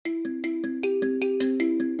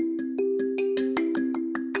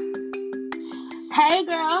Hey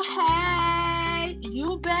girl, hey,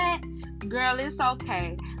 you back? Girl, it's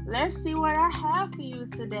okay. Let's see what I have for you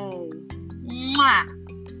today. Mwah.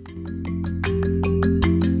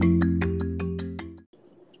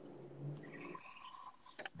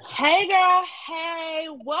 Hey girl, hey,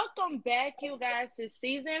 welcome back, you guys, to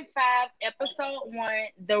season 5, episode 1,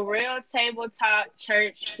 the Real Table Talk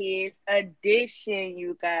Church Kids edition,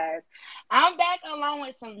 you guys. I'm back along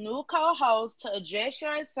with some new co-hosts to address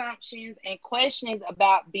your assumptions and questions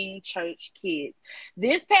about being church kids.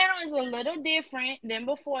 This panel is a little different than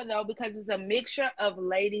before, though, because it's a mixture of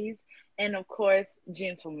ladies and, of course,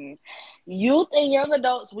 gentlemen. Youth and young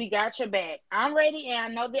adults, we got your back. I'm ready, and I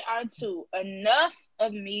know they are too. Enough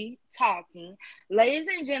of me talking. Ladies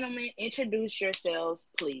and gentlemen, introduce yourselves,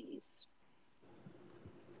 please.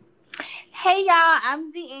 Hey y'all,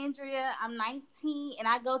 I'm DeAndrea. I'm 19 and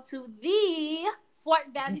I go to the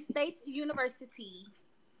Fort Valley State University.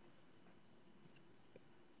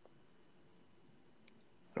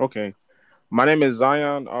 Okay. My name is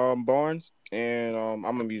Zion Barnes, and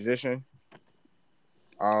I'm a musician.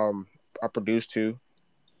 I produce too.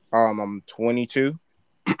 I'm 22.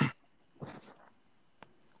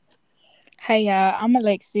 Hey y'all, I'm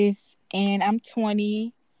Alexis and I'm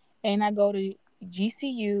 20 and I go to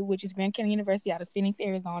GCU, which is Grand Canyon University out of Phoenix,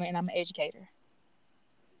 Arizona, and I'm an educator.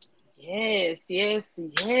 Yes.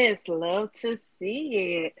 Love to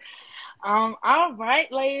see it. All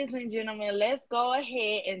right, ladies and gentlemen, let's go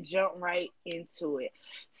ahead and jump right into it.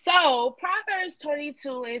 So, Proverbs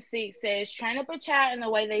 22:6 says, train up a child in the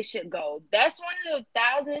way they should go. That's one of the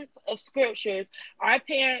thousands of scriptures our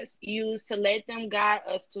parents use to let them guide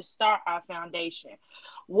us to start our foundation.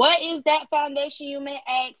 What is that foundation, you may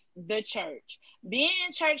ask? The church. Being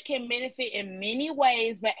in church can benefit in many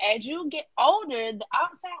ways, but as you get older, the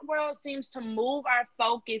outside world seems to move our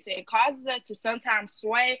focus and causes us to sometimes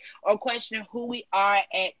sway or question who we are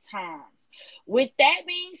at times. With that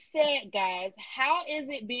being said, guys, how is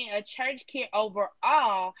it being a church kid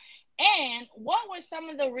overall? And what were some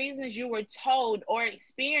of the reasons you were told or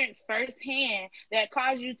experienced firsthand that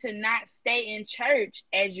caused you to not stay in church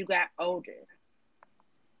as you got older?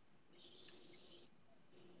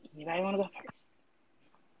 Anybody want to go first?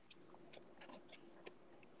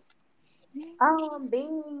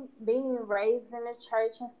 Being raised in the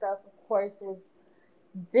church and stuff, of course, was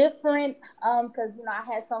different. Because I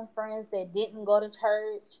had some friends that didn't go to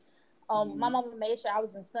church. My mama made sure I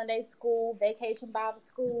was in Sunday school, vacation Bible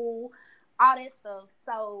school, all that stuff.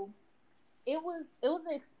 So it was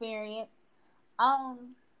an experience.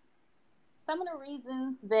 Some of the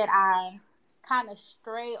reasons that I kind of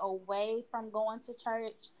stray away from going to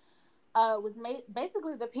church was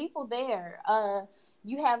basically the people there.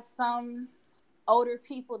 You have some older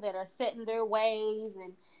people that are set in their ways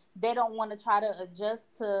and they don't want to try to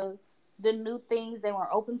adjust to the new things. They weren't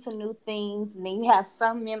open to new things. And then you have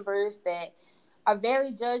some members that are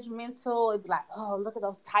very judgmental. It'd be like, oh, look at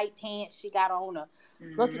those tight pants she got on. Or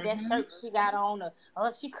look at that shirt she got on. Or oh,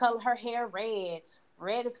 she colored her hair red.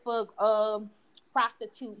 Red is for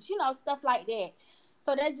prostitutes. Stuff like that.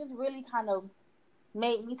 So that just really kind of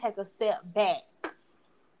made me take a step back.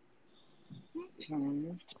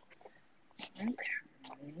 Okay.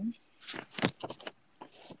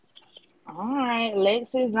 All right,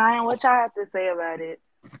 Lexi, Zion, what y'all have to say about it?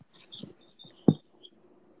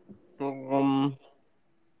 What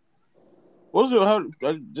was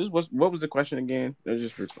what was the question again? I'm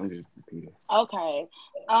just repeating. Okay.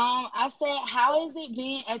 I said, how is it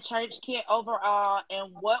being a church kid overall,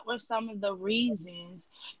 and what were some of the reasons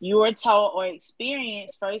you were told or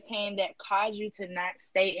experienced firsthand that caused you to not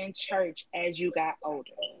stay in church as you got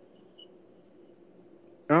older?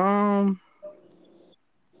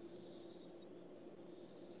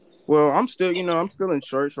 Well, I'm still in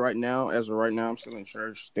church right now. As of right now, I'm still in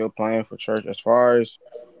church, still playing for church. As far as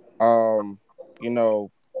you know,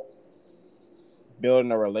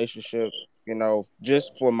 building a relationship,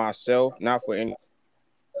 just for myself, not for any.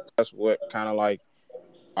 That's what kind of like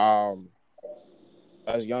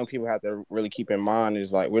us young people have to really keep in mind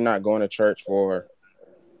is like we're not going to church for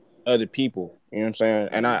other people. You know what I'm saying?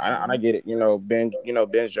 And I get it. Ben's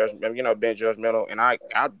judgmental, and I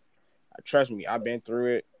trust me, I've been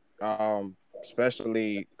through it.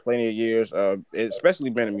 Especially plenty of years.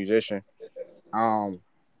 Especially being a musician. And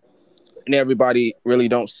everybody really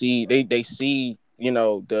don't see they see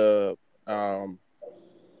the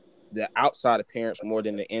outside appearance more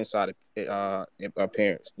than the inside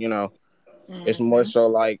appearance. It's more so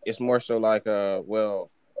like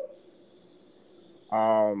well,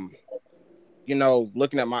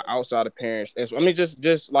 looking at my outside appearance. I mean,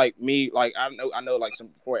 just like me, like I know, like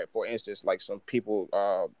for instance, like some people,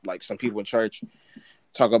 like some people in church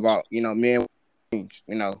talk about, men,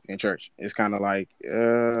 in church. It's kind of like,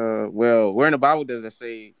 well, where in the Bible does it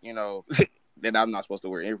say, that I'm not supposed to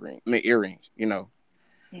wear earrings,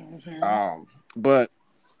 Mm-hmm. But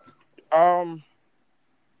I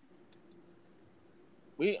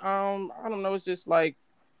don't know. It's just like,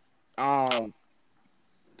 the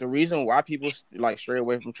reason why people like stray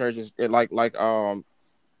away from church is DeAndre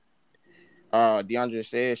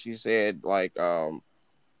said, she said, like, people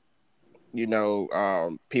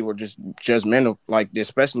are just judgmental, like,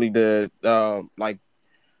 especially the like,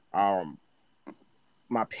 um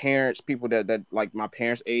my parents, people that like my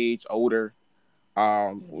parents age, older,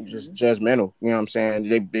 just judgmental. You know what I'm saying?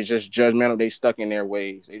 They're just judgmental. They stuck in their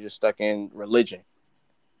ways. They just stuck in religion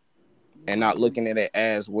and not looking at it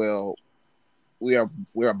as, well, we're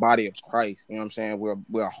a body of Christ. You know what I'm saying?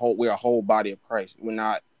 We're a whole body of Christ. We're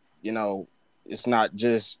not, it's not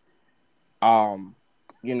just,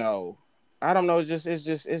 you know, I don't know. It's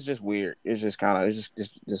just weird. It's just kind of, it's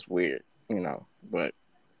just weird, but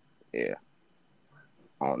yeah,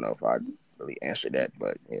 I don't know if I really answered that,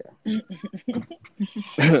 but yeah.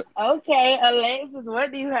 Okay, Alexis,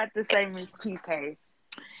 what do you have to say, Miss PK?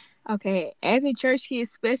 Okay, as a church kid,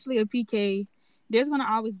 especially a PK, there's gonna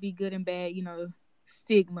always be good and bad,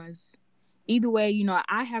 stigmas. Either way,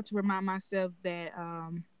 I have to remind myself that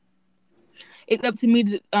it's up to me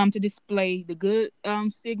to display the good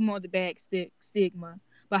stigma or the bad stigma.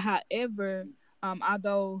 But however,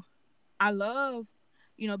 although I love,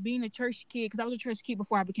 being a church kid, because I was a church kid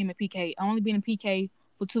before I became a PK. I only been a PK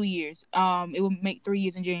for 2 years. It will make 3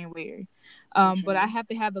 years in January. But I have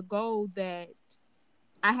to have a goal that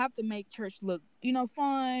I have to make church look,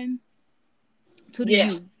 fun to the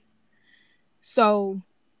youth. So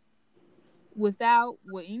without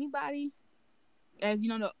what anybody, as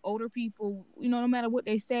the older people, no matter what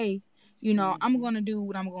they say, I'm gonna do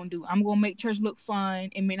what I'm gonna do. I'm gonna make church look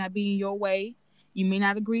fun. It may not be in your way. You may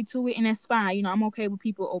not agree to it, and that's fine. I'm okay with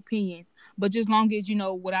people's opinions. But just long as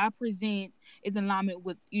what I present is in alignment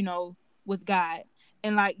with with God.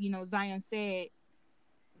 And like Zion said,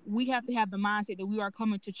 we have to have the mindset that we are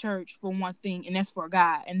coming to church for one thing, and that's for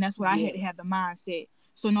God. And that's what I had to have the mindset.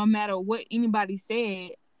 So no matter what anybody said,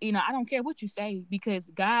 I don't care what you say, because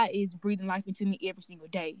God is breathing life into me every single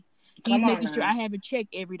day. He's making sure I have a check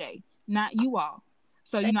every day, not you all.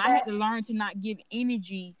 So, I had to learn to not give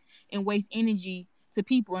energy and waste energy to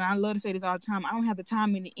people. And I love to say this all the time. I don't have the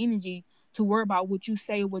time and the energy to worry about what you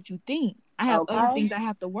say or what you think. I have other things I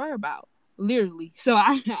have to worry about, literally. So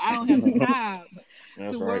I don't have the time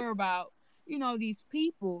to worry about, these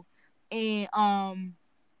people. And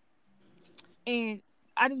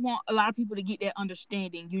I just want a lot of people to get that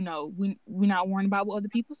understanding. We're not worrying about what other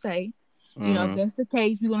people say. If that's the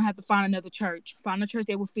case, we're gonna have to find another church. Find a church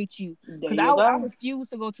that will fit you. Because I refuse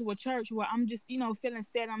to go to a church where I'm just, feeling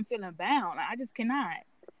sad. I'm feeling bound. I just cannot.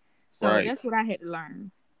 So that's what I had to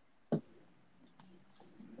learn.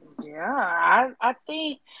 Yeah, I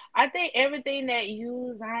think everything that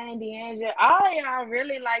you, Zion, DeAndre, all of y'all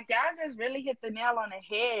really, like, y'all just really hit the nail on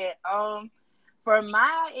the head. For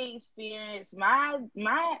my experience, my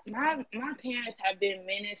parents have been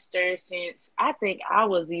ministers since I think I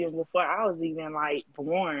was even before I was even like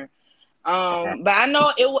born. But I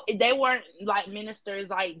know they weren't like ministers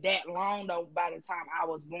like that long though by the time I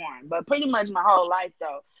was born, but pretty much my whole life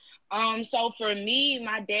though. So for me,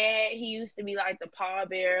 my dad, he used to be like the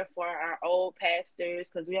pallbearer for our old pastors,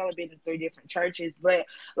 because we only been in 3 different churches. But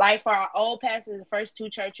like for our old pastors, the first 2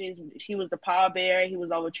 churches, he was the pallbearer. He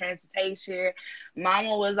was over transportation.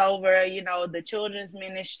 Mama was over, the children's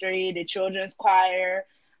ministry, the children's choir.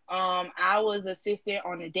 I was assistant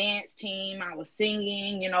on the dance team. I was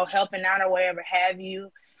singing, helping out or whatever have you.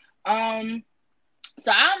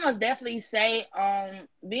 So I must definitely say,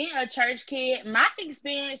 being a church kid, my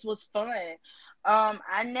experience was fun.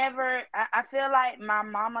 I feel like my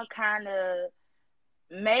mama kind of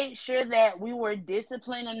made sure that we were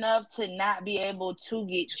disciplined enough to not be able to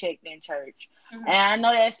get checked in church. And I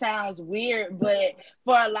know that sounds weird, but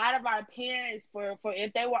for a lot of our parents, for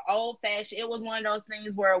if they were old fashioned, it was one of those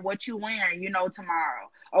things where what you wearing, tomorrow,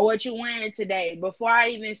 or what you wearing today, before I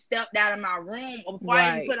even stepped out of my room, or before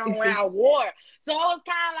I even put on what I wore. So it was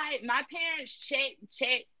kind of like my parents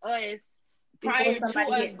checked us prior to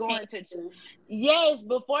us going to. Yes,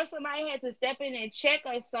 before somebody had to step in and check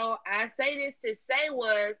us. So I say this to say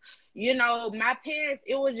was, my parents,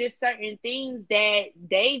 it was just certain things that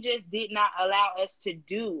they just did not allow us to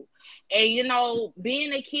do. And,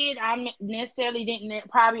 being a kid, I necessarily didn't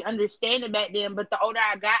probably understand it back then, but the older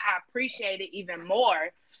I got, I appreciate it even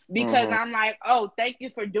more because I'm like, oh, thank you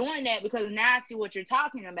for doing that because now I see what you're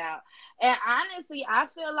talking about. And honestly, I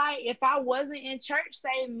feel like if I wasn't in church,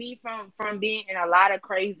 saved me from being in a lot of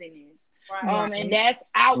craziness. Right. And that's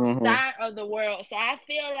outside of the world. So I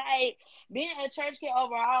feel like being a church kid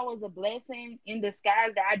overall was a blessing in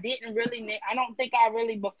disguise that I don't think I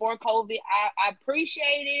really, before COVID, I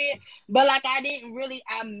appreciated it, but like I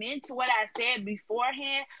meant what I said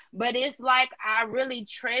beforehand, but it's like I really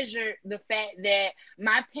treasure the fact that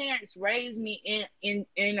my parents raised me in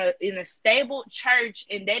a stable church,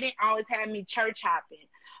 and they didn't always have me church hopping.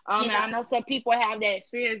 And I know some people have that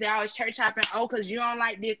experience. They always church hopping. Oh, because you don't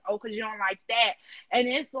like this. Oh, because you don't like that. And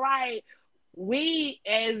it's like we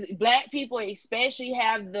as Black people especially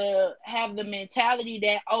have the mentality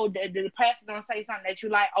that, oh, the pastor don't say something that you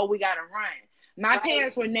like, oh, we gotta run. My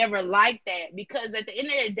parents were never like that because at the end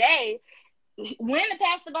of the day, when the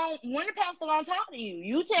pastor gonna talk to you?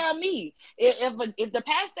 You tell me. If the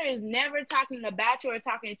pastor is never talking about you or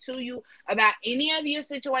talking to you about any of your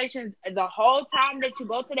situations the whole time that you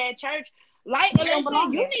go to that church, like Alexa,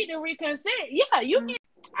 you need to reconsider. Yeah, you can.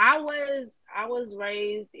 I was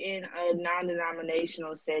raised in a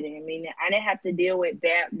non-denominational setting, meaning I didn't have to deal with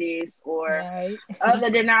Baptists or other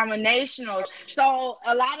denominationals. So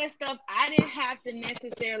a lot of stuff I didn't have to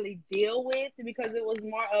necessarily deal with because it was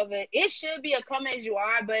more of it should be a come as you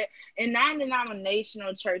are, but in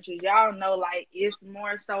non-denominational churches, y'all know, like, it's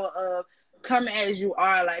more so of come as you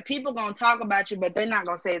are. Like, people gonna talk about you, but they're not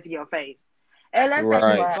gonna say it to your face. Unless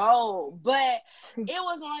they get bold. But it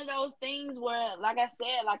was one of those things where, like I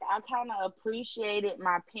said, like I kind of appreciated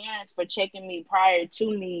my parents for checking me prior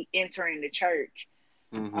to me entering the church.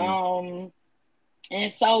 And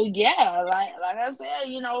so, yeah, like I said,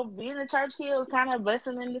 being a church kid was kind of a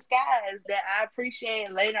blessing in disguise that I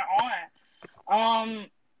appreciate later on.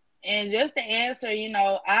 And just to answer,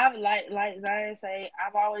 I've like Zion say,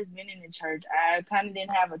 I've always been in the church. I kind of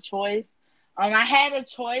didn't have a choice. I had a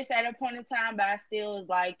choice at a point in time, but I still was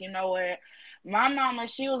like, you know what? My mama,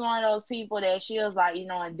 she was one of those people that she was like, in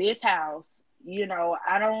this house,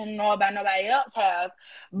 I don't know about nobody else's house,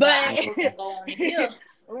 but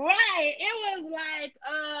right. It was like,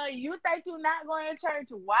 you think you're not going to church?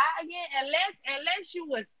 Why again? Unless you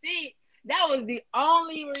were sick. That was the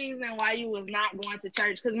only reason why you was not going to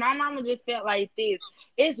church. Because my mama just felt like this.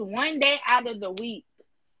 It's one day out of the week.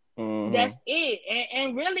 That's it.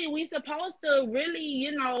 And really, we supposed to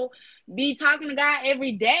really, be talking to God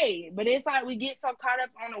every day. But it's like we get so caught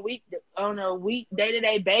up on a week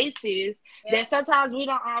day-to-day basis that sometimes we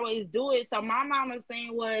don't always do it. So my mama's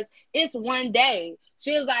thing was, it's one day.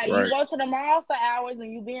 She was like, you go to the mall for hours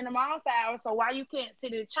and you be in the mall for hours. So why you can't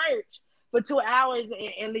sit in church for 2 hours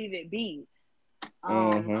and leave it be?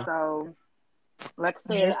 So like I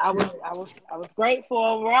said, I was grateful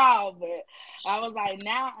overall, but I was like,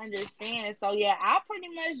 now I understand. So yeah, I pretty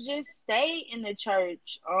much just stayed in the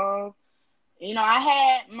church. I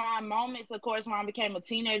had my moments, of course, when I became a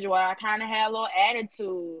teenager where I kind of had a little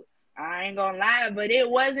attitude. I ain't gonna lie, but it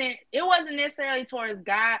wasn't necessarily towards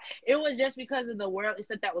God. It was just because of the world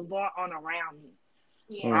stuff that was going on around me.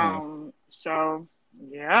 So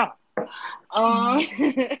yeah.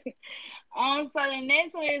 So the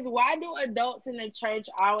next one is, why do adults in the church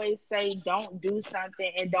always say don't do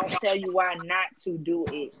something and don't tell you why not to do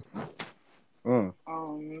it?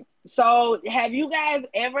 So have you guys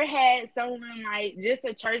ever had someone, like, just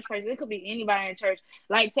a church person, it could be anybody in church,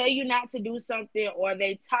 like, tell you not to do something, or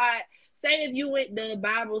they taught, say if you went to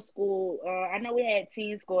Bible school, I know we had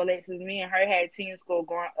teen school, Alexis, me and her had teen school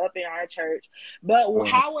growing up in our church, but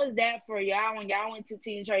how was that for y'all when y'all went to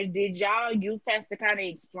teen church? Did y'all youth pastor kind of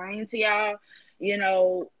explain to y'all,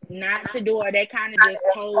 not to do it, or they kind of just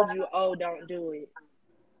told you, oh, don't do it?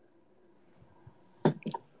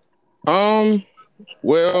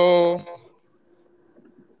 Well,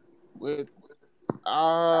 with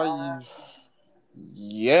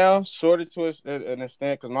yeah, sort of to an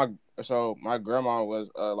extent, because my grandma was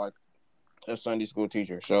like a Sunday school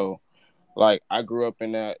teacher, so like I grew up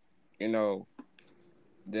in that,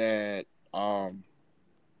 that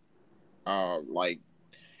like,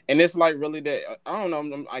 and it's like really that I don't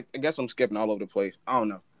know. I guess I'm skipping all over the place. I don't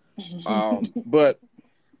know. But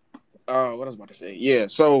what I was about to say, yeah.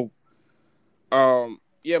 So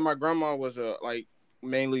yeah, my grandma was like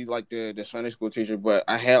mainly like the Sunday school teacher, but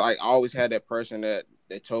I always had that person that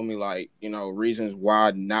told me, like, reasons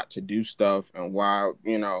why not to do stuff and why,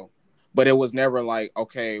 but it was never like,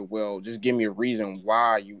 okay, well, just give me a reason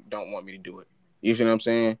why you don't want me to do it. You see what I'm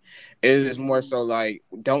saying? It is more so like,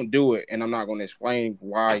 don't do it, and I'm not going to explain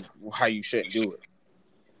why you shouldn't do it.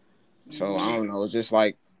 So I don't know. It's just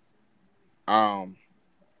like, um,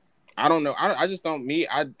 I don't know. I just don't.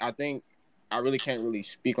 I think I really can't really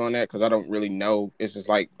speak on that because I don't really know. It's just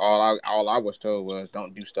like all I was told was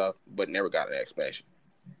don't do stuff, but never got an explanation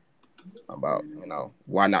about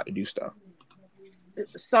why not to do stuff.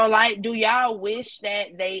 So like, do y'all wish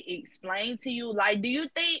that they explained to you? Like, do you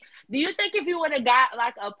think if you would have got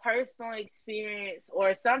like a personal experience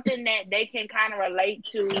or something that they can kind of relate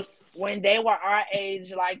to when they were our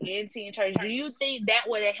age, like in teen church, do you think that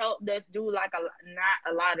would have helped us do like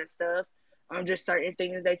not a lot of stuff, just certain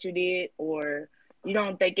things that you did, or you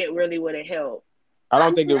don't think it really would have helped? I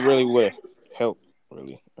don't think Honestly, it I really don't. would help.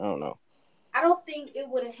 Really, I don't know. I don't think it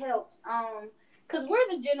would have helped. Because we're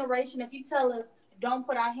the generation. If you tell us don't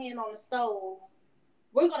put our hand on the stove,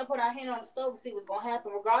 we're gonna put our hand on the stove to see what's gonna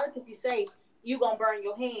happen. Regardless if you say you gonna burn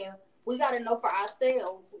your hand, we gotta know for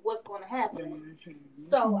ourselves what's gonna happen.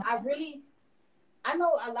 So I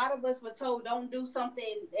know a lot of us were told don't do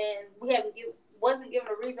something, and we wasn't given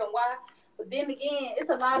a reason why. But then again, it's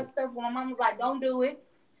a lot of stuff where my mom was like, "Don't do it,"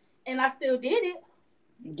 and I still did it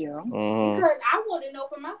Yeah. because I want to know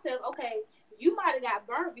for myself. Okay, you might have got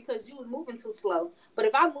burnt because you was moving too slow, but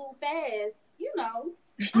if I move fast,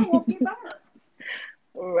 I won't get burnt.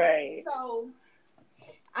 Right. So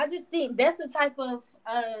I just think that's the type of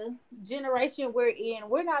generation we're in.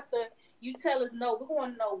 We're not the you tell us no. We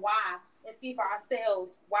want to know why and see for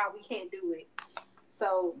ourselves why we can't do it.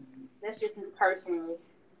 So that's just me personally.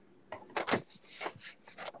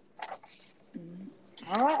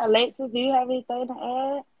 All right, Alexis, do you have anything to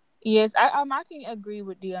add? Yes, I can agree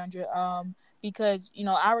with DeAndre. Because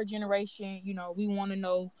our generation, we want to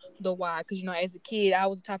know the why. Because as a kid, I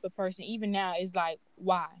was the type of person. Even now, it's like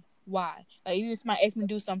why? Like even if somebody asks me to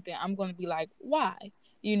do something, I'm gonna be like, why?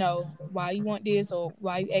 Why you want this or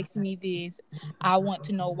why you asking me this? I want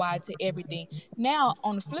to know why to everything. Now,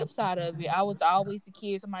 on the flip side of it, I was always the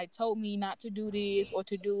kid. Somebody told me not to do this or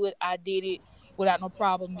to do it. I did it without no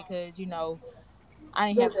problem because I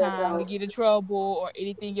didn't have Good time to though. get in trouble or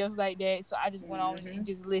anything else like that. So I just went on and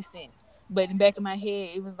just listened. But in the back of my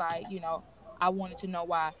head, it was like, I wanted to know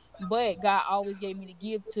why. But God always gave me the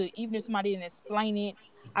gift to, even if somebody didn't explain it,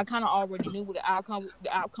 I kind of already knew what the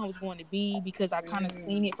outcome was going to be because I kind of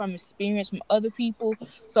seen it from experience from other people.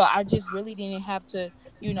 So I just really didn't have to,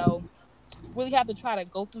 you know, really have to try to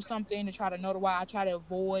go through something to try to know the why. I try to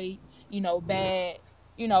avoid,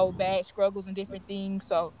 bad struggles and different things.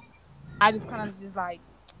 So I just kind of just like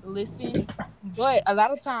listen. But a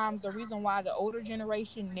lot of times, the reason why the older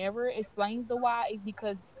generation never explains the why is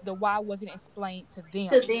because the why wasn't explained to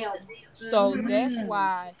To them. them. So Mm-hmm. that's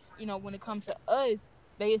why, when it comes to us,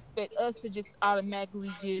 they expect us to just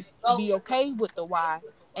automatically just Go be with it. okay with the why.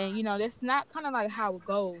 And, that's not kind of like how it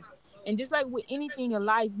goes. And just like with anything in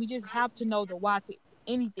life, we just have to know the why to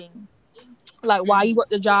anything, like why you work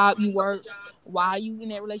the job you work, why you in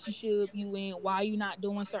that relationship you in, why you not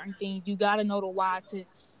doing certain things. You got to know the why to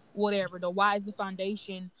whatever. The why is the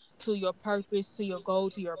foundation to your purpose, to your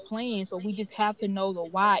goal, to your plan. So we just have to know the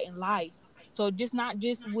why in life. So just not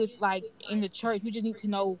just with like in the church, we just need to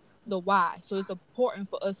know the why. So it's important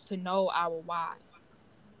for us to know our why.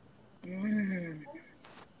 Mm,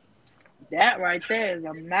 that right there is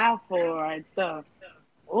a mouthful right there.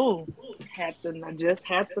 Oh, just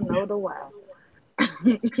have to know the why.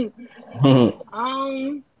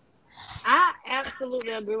 um, I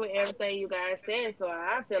absolutely agree with everything you guys said, so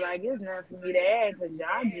I feel like it's nothing for me to add because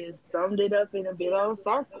y'all just summed it up in a big old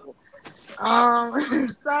circle.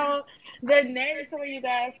 So the next one you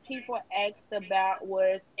guys people asked about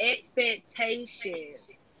was expectations.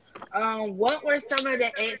 What were some of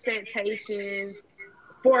the expectations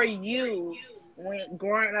for you when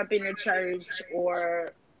growing up in the church,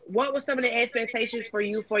 or what were some of the expectations for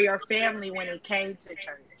you for your family when it came to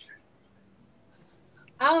church?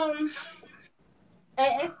 Um,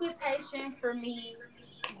 an expectation for me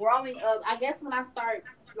growing up, I guess when I start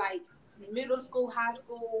like middle school, high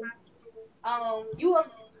school, you were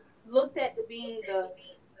looked at to being the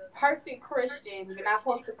perfect Christian. You're not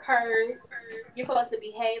supposed to curse. You're supposed to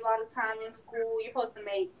behave all the time in school. You're supposed to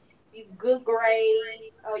make these good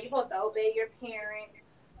grades. You're supposed to obey your parents.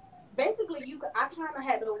 Basically, I kind of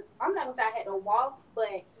had to. I'm not gonna say I had to walk, but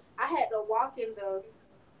I had to walk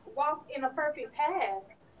in a perfect path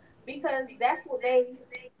because that's what they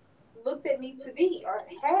looked at me to be or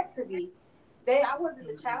had to be. I wasn't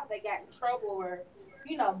the child that got in trouble or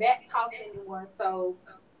back talked anyone. So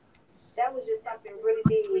that was just something really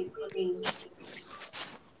big for me.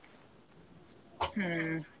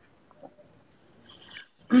 Hmm.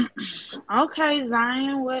 Okay,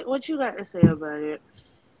 Zion, what you got to say about it?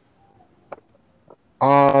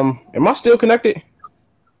 Am I still connected?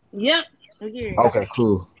 Yep. Okay. Okay,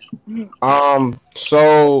 cool.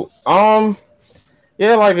 So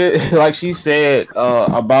yeah, like it, like she said,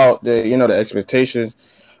 about the the expectations.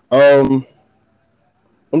 Um,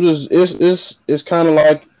 I'm just it's kind of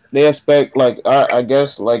like they expect, like I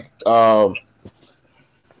guess, like uh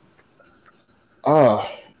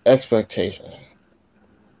expectations.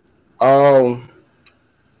 Um,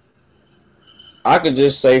 I could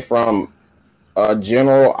just say from a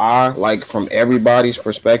general eye, like from everybody's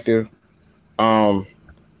perspective. Um,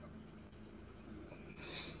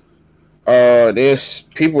 there's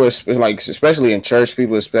people like, especially in church,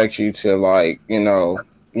 people expect you to, like,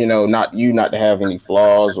 not to have any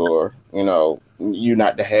flaws, or you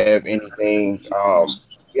not to have anything.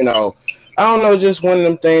 You know, I don't know, just one of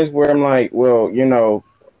them things where I'm like, well,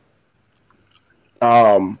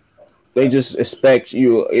 um, they just expect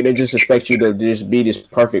you. They just expect you to just be this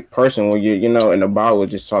perfect person. When and the Bible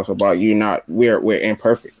just talks about you not. We're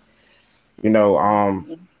imperfect. You know,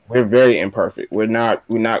 we're very imperfect. We're not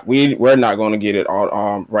going to get it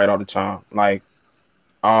all right all the time. Like,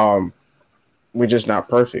 um, we're just not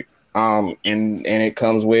perfect. And it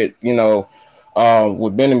comes with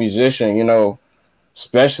with being a musician.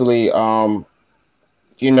 Especially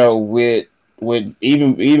with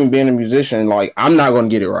even being a musician. Like, I'm not going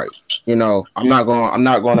to get it right. I'm not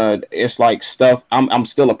gonna. It's like stuff. I'm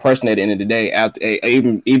still a person at the end of the day. After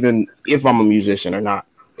even if I'm a musician or not,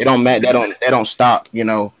 it don't matter. That don't stop.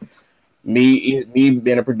 Me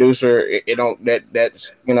being a producer, it don't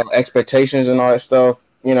that's expectations and all that stuff.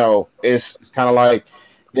 It's kind of like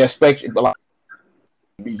they expect you, but like,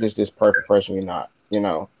 be just this perfect person you're not.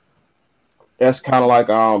 That's kind of like,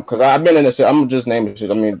 because I've been in a. I'm just name it.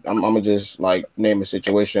 I mean, I'm gonna just like name a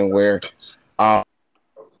situation where um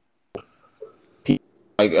people,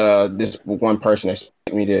 like, this one person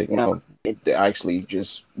expect me to to actually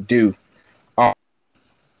just do. Um,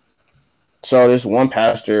 so this one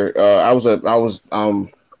pastor, I was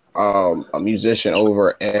a musician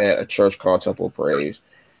over at a church called Temple of Praise,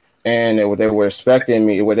 and what they were expecting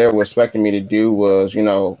me to do was,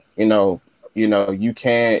 you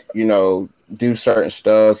can't, do certain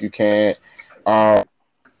stuff. You can't, um,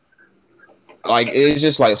 like, it's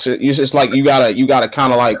just like, it's just like you gotta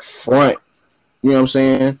kind of like front. You know what I'm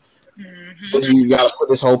saying? You gotta put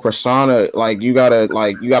this whole persona, like, you gotta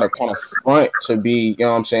kind of front to be, you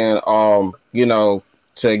know what I'm saying?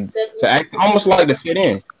 To act almost like to fit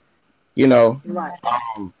in. You know, Right.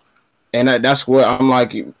 um, and that's what I'm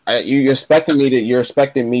like. You're expecting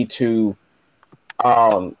me to,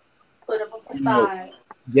 um, Put up a you know, facade.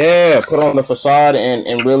 yeah, put on the facade,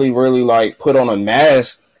 and really, really, like, put on a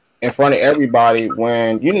mask in front of everybody,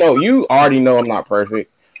 when you already know I'm not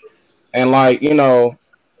perfect, and, like,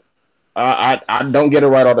 I don't get it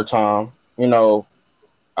right all the time.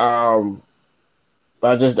 Um,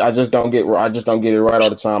 I just don't get it right all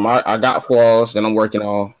the time. I got flaws that I'm working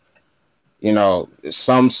on.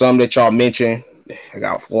 Some that y'all mentioned, I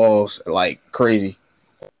got flaws like crazy.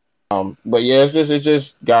 But yeah, it's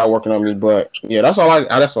just God working on me. But yeah, that's all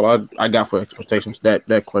I got for expectations.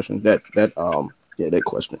 That question, that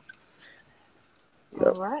question. All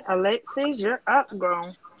Yep. right, Alexis, you're up,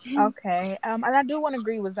 girl. Okay. And I do want to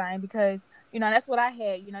agree with Zion because, that's what I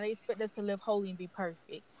had. They expect us to live holy and be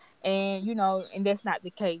perfect. And, and that's not the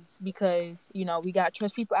case because, we got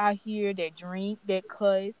church people out here that drink, that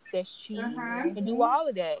cuss, that cheat, and do all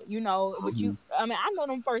of that, But I mean, I know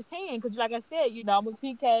them firsthand because, like I said, I'm a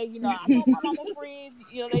PK, I know my mama friends,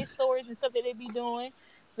 they stories and stuff that they be doing.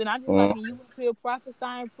 So, and I just like, Mm, when you feel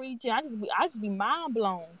prophesying, preaching, I just be mind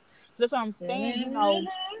blown. So that's what I'm saying, Mhm.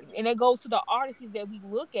 and it goes to the artists that we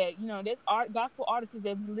look at. There's gospel artists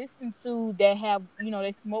that we listen to that have,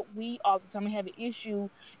 they smoke weed all the time and have an issue.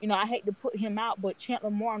 I hate to put him out, but Chandler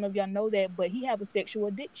Moore, I don't know if y'all know that, but he has a sexual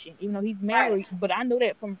addiction. Even though he's Right. married, but I know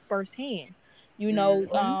that from firsthand. You know,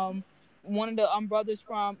 Mhm. one of the brothers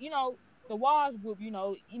from, the Waz group,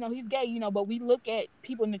 he's gay, but we look at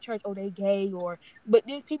people in the church, oh, they gay, but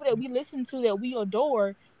these people that we listen to that we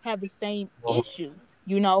adore have the same issues.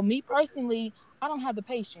 Me personally, I don't have the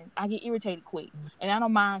patience. I get irritated quick, and I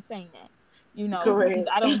don't mind saying that. Because Correct.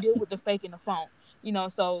 I don't deal with the fake and the phone.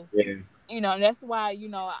 So yeah. that's why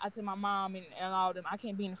I tell my mom and all of them I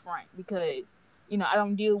can't be in the front because I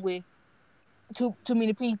don't deal with too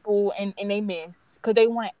many people and they miss because they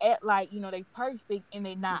want to act like they perfect and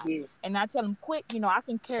they not. Yes. And I tell them quick, I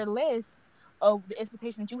can care less of the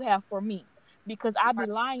expectation that you have for me because I'd be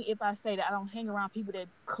lying if I say that I don't hang around people that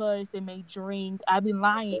cuss, they may drink. I'd be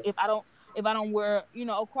lying if I don't if I don't wear,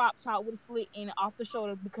 a crop top with a slit in it off the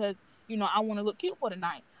shoulder because, I want to look cute for the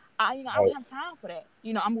night. I don't have time for that.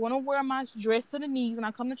 I'm going to wear my dress to the knees when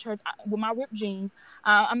I come to church with my ripped jeans.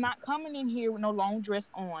 I'm not coming in here with no long dress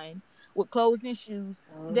on, with clothes and shoes.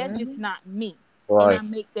 That's just not me. Right. And I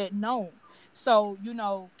make that known. So,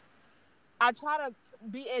 I try to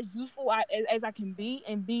be as useful as I can be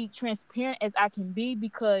and be transparent as I can be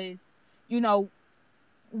because,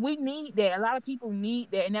 we need that. A lot of people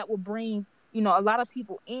need that, and that will bring, a lot of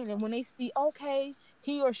people in. And when they see, okay,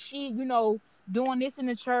 he or she, doing this in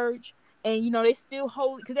the church, and they still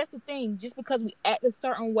holy, because that's the thing. Just because we act a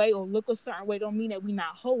certain way or look a certain way, don't mean that we're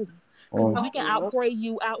not holy. Because we can outpray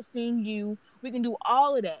you, outsing you, we can do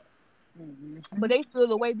all of that. But they feel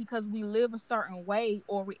the way because we live a certain way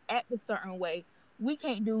or we act a certain way. We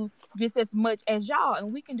can't do just as much as y'all,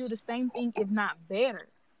 and we can do the same thing, if not better.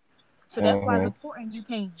 So that's why it's important. You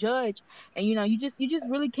can't judge, and you just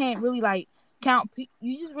really can't really like count.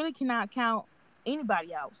 You just really cannot count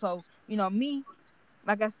anybody out. So me,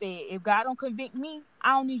 like I said, if God don't convict me,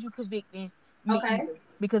 I don't need you convicting me either,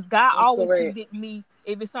 because God always convict me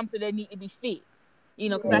if it's something that need to be fixed.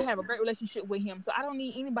 Because I have a great relationship with Him, so I don't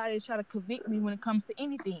need anybody to try to convict me when it comes to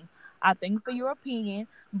anything. I thank you for your opinion,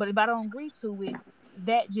 but if I don't agree to it,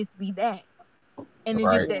 that just be that, and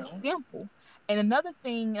it's just that simple. And another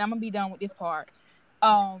thing, and I'm gonna be done with this part.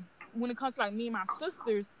 When it comes to like me and my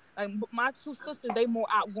sisters, like my two sisters, they more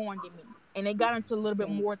outgoing than me, and they got into a little bit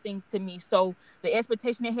more things to me. So the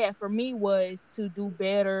expectation they had for me was to do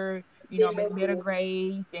better, make better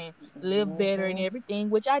grades and live better and everything,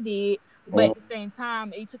 which I did. But at the same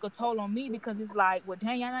time, it took a toll on me because it's like, well,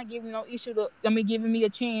 dang, y'all not giving giving me a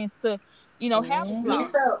chance to, have a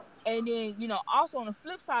flaw. And then, also on the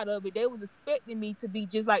flip side of it, they was expecting me to be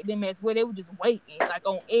just like them as well. They were just waiting, like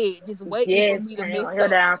on edge, just waiting for me to miss your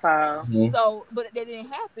downfall. So, but that didn't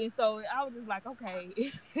happen. So I was just like,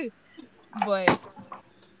 okay. But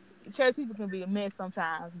church people can be a mess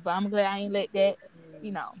sometimes. But I'm glad I ain't let that,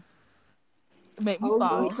 make me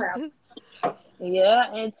fall.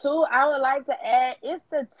 Yeah, and two, I would like to add, it's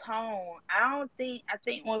the tone. I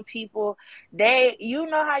think when people,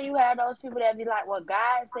 how you have those people that be like, well,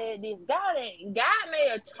 God said this. God may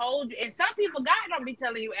have told you, and some people, God don't be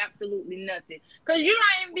telling you absolutely nothing, because you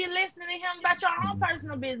don't even be listening to Him about your own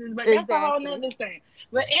personal business, but that's a whole nother thing.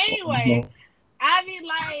 But anyway, I mean,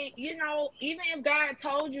 like, even if God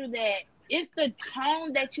told you that, it's the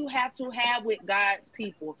tone that you have to have with God's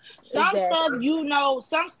people. Some stuff,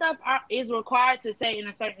 some stuff is required to say in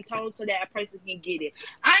a certain tone so that a person can get it.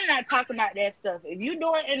 I'm not talking about that stuff. If you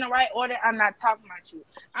do it in the right order, I'm not talking about you.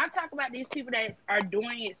 I'm talking about these people that are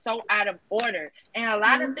doing it so out of order. And a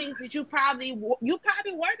lot of things that you probably were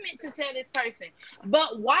meant to tell this person.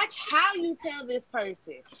 But watch how you tell this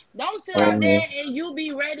person. Don't sit out there and you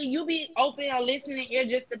be ready. You be open a listening ear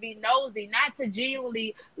just to be nosy, not to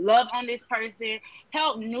genuinely love on this person,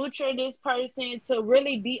 help nurture this person to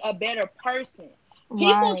really be a better person.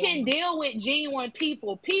 People can deal with genuine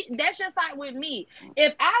people. That's just like with me.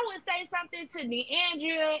 If I would say something to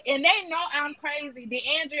DeAndrea and they know I'm crazy,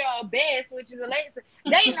 DeAndrea or Bess, which is Alexa,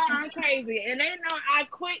 they know I'm crazy and they know I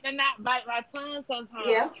quick to not bite my tongue sometimes.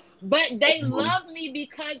 Yeah. But they love me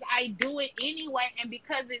because I do it anyway and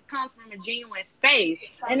because it comes from a genuine space.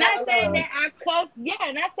 And not saying that I cuss,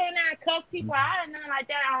 not saying that I cuss people out and nothing like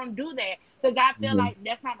that. I don't do that because I feel like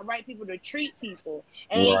that's not the right people to treat people.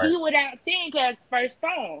 And he without sin cast first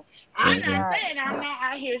stone. I'm not saying I'm not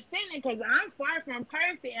out here sinning because I'm far from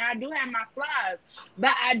perfect and I do have my flaws.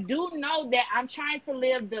 But I do know that I'm trying to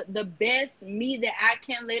live the best me that I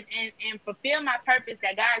can live and fulfill my purpose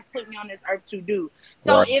that God has put me on this earth to do.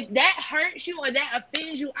 So if that hurts you or that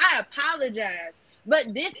offends you, I apologize.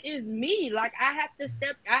 But this is me. Like I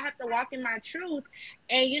have to walk in my truth.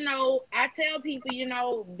 And I tell people,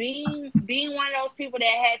 being one of those people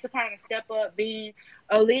that had to kind of step up, being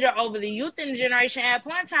a leader over the youth in the generation, at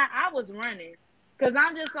one time I was running. Cause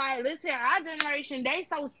I'm just like, listen, our generation, they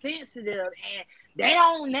so sensitive and they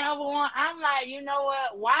don't never want. I'm like, you know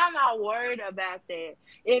what? Why am I worried about that?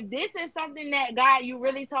 If this is something that God, you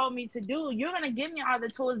really told me to do, you're gonna give me all the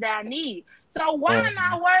tools that I need. So why am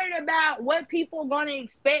I worried about what people are gonna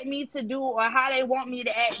expect me to do or how they want me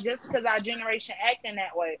to act just because our generation acting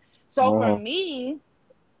that way? So for me,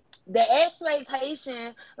 the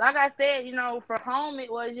expectation, like I said, for home,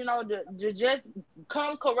 it was, to just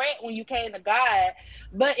come correct when you came to God.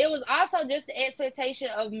 But it was also just the expectation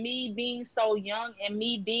of me being so young and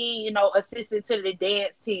me being, assistant to the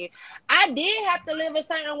dance team. I did have to live a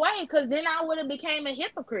certain way because then I would have became a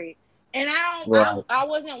hypocrite. And Right. I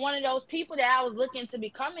wasn't one of those people that I was looking to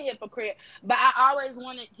become a hypocrite, but I always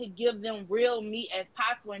wanted to give them real meat as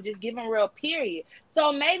possible and just give them real period.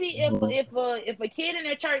 So maybe Mhm. if a kid in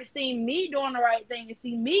the church see me doing the right thing and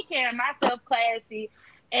see me carrying myself classy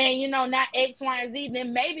and not X, Y, and Z,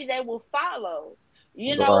 then maybe they will follow.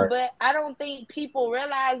 Right. But I don't think people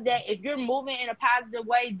realize that if you're moving in a positive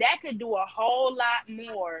way, that could do a whole lot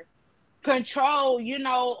more control,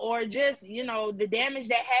 or just, the damage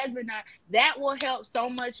that has been done, that will help so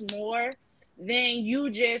much more than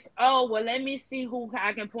you just, oh, well, let me see who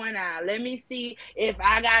I can point out. Let me see if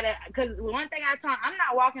I gotta, because one thing I'm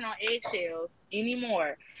not walking on eggshells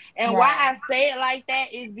anymore. And why Right. I say it like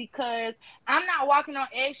that is because I'm not walking on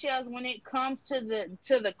eggshells when it comes to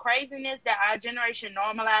the craziness that our generation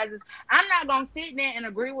normalizes. I'm not gonna sit there and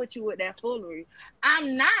agree with you with that foolery.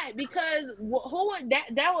 I'm not, because who would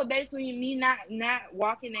that would basically me not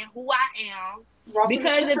walking in who I am. Walking in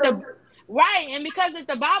Because the if the truth. right, and because if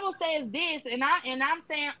the Bible says this, and I'm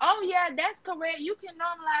saying, oh yeah, that's correct, you can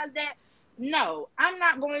normalize that. No, I'm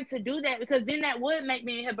not going to do that, because then that would make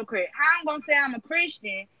me a hypocrite. How I'm gonna say I'm a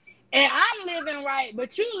Christian and I'm living right,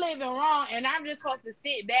 but you living wrong, and I'm just supposed to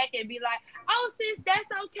sit back and be like, oh sis, that's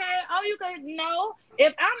okay. Oh, you could no.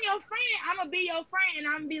 If I'm your friend, I'm gonna be your friend, and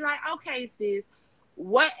I'm gonna be like, okay, sis,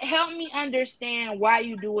 what help me understand why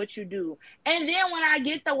you do what you do. And then when I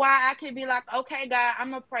get the why, I can be like, okay, God,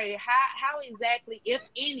 I'm gonna pray. How exactly, if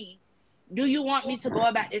any, do you want me to go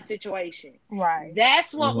about this situation? Right.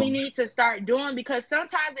 That's what we Mhm. need to start doing, because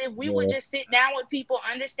sometimes if we would Yeah. just sit down with people,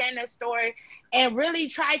 understand their story, and really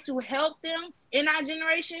try to help them in our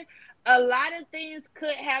generation, a lot of things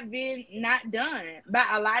could have been not done by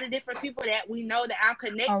a lot of different people that we know, that I'm All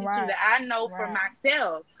connected to, right. that I know for Right.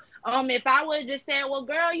 myself. If I would just say, well,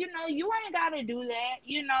 girl, you ain't gotta do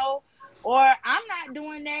that, or I'm not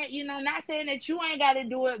doing that, not saying that you ain't gotta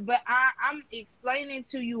do it, but I'm explaining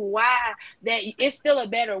to you why that it's still a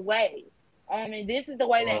better way. And this is the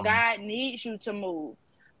way that Um, God needs you to move.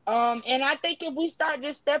 And I think if we start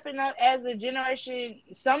just stepping up as a generation,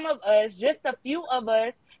 some of us, just a few of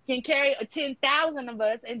us, can carry 10,000 of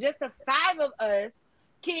us, and just a five of us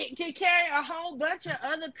can carry a whole bunch of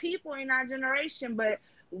other people in our generation. But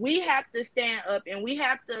we have to stand up, and we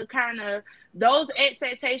have to kind of, those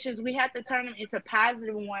expectations, we have to turn them into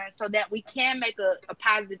positive ones, so that we can make a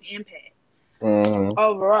positive impact mhm.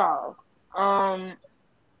 overall. Um,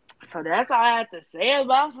 so that's all I have to say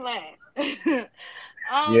about that.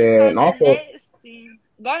 Yeah, So and the also, next thing,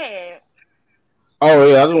 go ahead. oh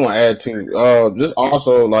yeah, I just want to add to, just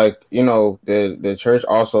also like the church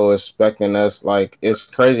also expecting us. Like it's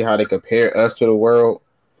crazy how they compare us to the world,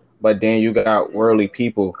 but then you got worldly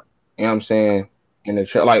people. You know what I'm saying? In the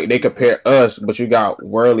church, like they compare us, but you got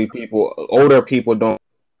worldly people, older people don't.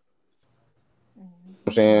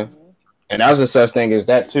 I'm saying, Mm-hmm. and that's a such thing as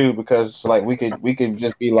that too, because like we could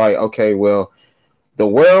just be like, okay, well, the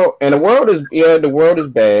world is, yeah, the world is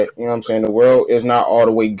bad. You know what I'm saying? The world is not all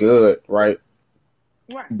the way good, right?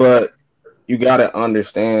 Right. But you gotta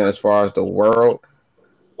understand, as far as the world,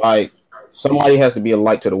 like somebody has to be a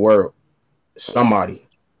light to the world. Somebody.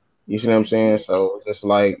 You see what I'm Mm-hmm. saying? So it's just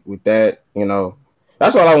like with that,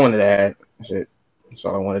 that's all I wanted to add. That's it. That's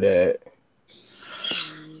all I wanted to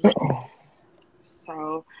Mm-hmm.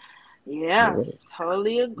 So yeah, add.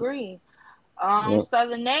 totally agree. Yeah. So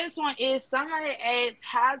the next one is, somebody asks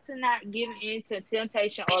how to not give into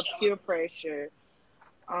temptation or peer pressure.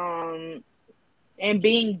 Um, and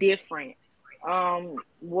being different.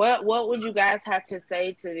 What would you guys have to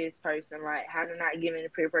say to this person, like how to not give into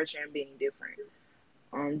peer pressure and being different?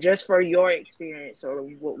 Just for your experience, or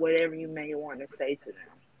whatever you may want to say to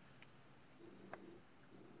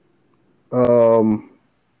them. Um,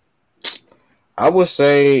 I would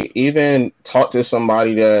say even talk to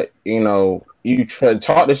somebody that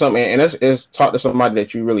talk to something, and it's talk to somebody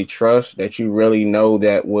that you really trust, that you really know,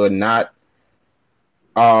 that would not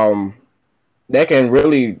um that can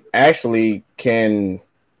really actually can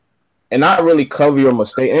and not really cover your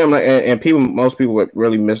mistake. And people, most people would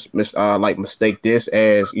really like mistake this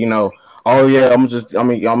as, oh yeah, I'm just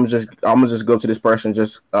go to this person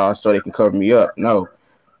just so they can cover me up. No,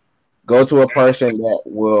 go to a person that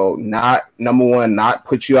will not, number one, not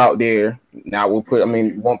put you out there. Not will put I Mm-hmm.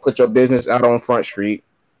 mean won't put your business out on Front Street.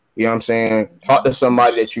 You know what I'm saying? Talk Mm-hmm. to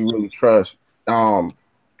somebody that you really trust.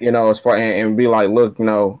 As far, and be like, look, I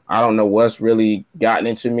don't know what's really gotten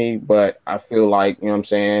into me, but I feel like, what I'm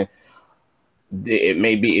saying, it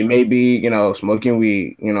may be, smoking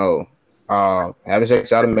weed, having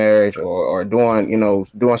sex out of marriage, or doing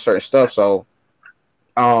certain stuff. So,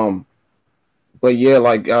 um, but yeah,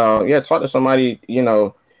 like, yeah, talk to somebody,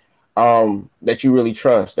 that you really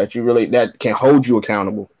trust, that can hold you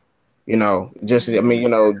accountable. Just I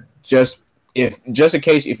mean, just in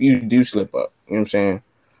case if you do slip up, you know what I'm saying.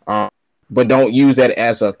 Um, but don't use that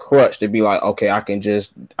as a crutch to be like, okay, I can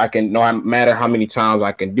no matter how many times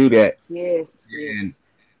I can do that, Yes, and yes.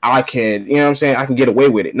 I can, you know what I'm saying, I can get away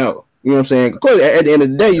with it. No, you know what I'm saying. Of course, at the end of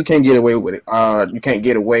the day, you can't get away with it. You can't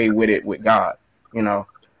get away with it with God, you know.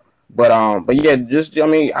 But yeah, just I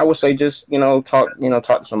mean, I would say just talk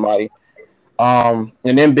to somebody, and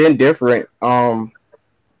then being different,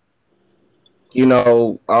 you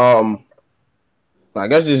know, I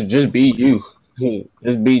guess just be you.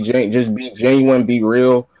 Just be genuine, be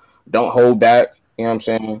real. Don't hold back. You know what I'm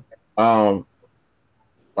saying? Um,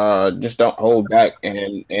 just don't hold back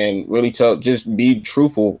and really just be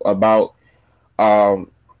truthful about um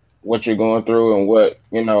what you're going through and what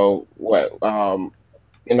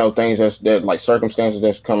things that like circumstances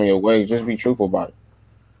that's coming your way. Just be truthful about it.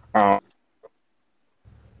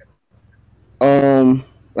 Um,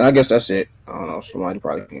 and I guess that's it. I don't know. Somebody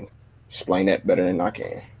probably can explain that better than I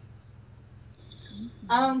can.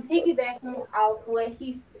 Piggybacking off what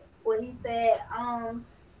he said,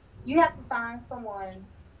 you have to find someone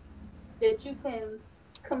that you can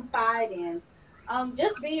confide in.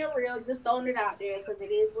 Just being real, just throwing it out there because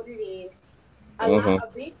it is what it is. Mm-hmm. A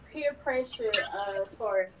big peer pressure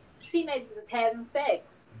for teenagers is having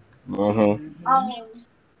sex. Mm-hmm. Mm-hmm. Um,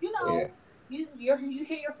 you Yeah. know, you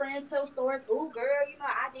hear your friends tell stories. Oh, girl,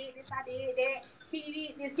 I did this, I did that. He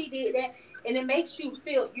did this, he did that, and it makes you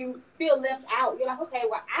feel left out. You're like, okay,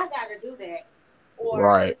 well, I gotta do that, or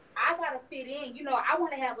Right. I gotta fit in. I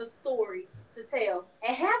want to have a story to tell,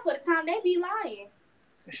 and half of the time they be lying.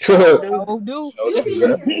 Sure So do. So do. You be yeah.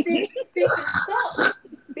 looking sick and stuck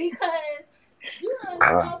because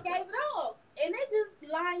gave it up, and they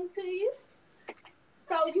just lying to you.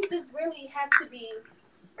 So you just really have to be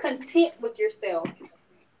content with yourself.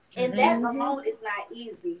 And that Mm-hmm. alone is not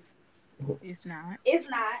easy. It's not. It's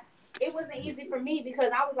not. It wasn't easy for me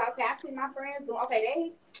because I was like, okay, I see my friends doing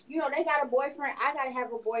okay, they got a boyfriend. I gotta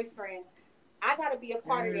have a boyfriend. I gotta be a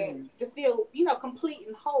part of that Mm. to feel, complete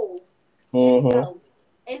and whole. And Mm-hmm. no.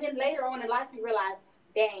 And then later on in life you realize,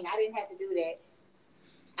 dang, I didn't have to do that.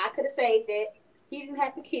 I could have saved it. He didn't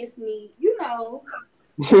have to kiss me. Yeah.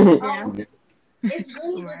 Um, it's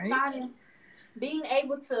really just Right. finding being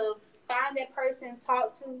able to find that person,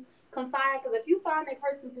 talk to, confide. Because if you find that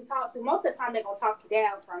person to talk to, most of the time they're gonna talk you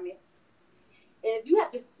down from it. And if you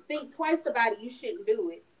have to think twice about it, you shouldn't do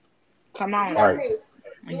it. Come If you on gotta Right. now. say,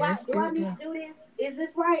 Yeah, that's do I good. need Yeah. to do this? Is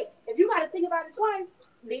this right? If you gotta think about it twice,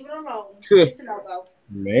 leave it alone. Sure. It's a no go.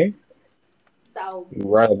 Man, So you're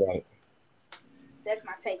right about it. that's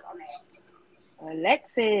my take on that.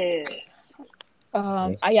 Alexis.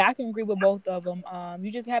 Yeah, I can agree with both of them.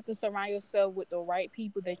 You just have to surround yourself with the right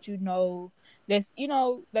people that that's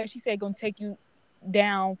like she said, gonna take you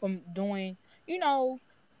down from doing, you know,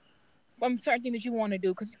 from certain things that you want to do.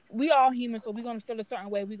 Because we all human, so we're gonna feel a certain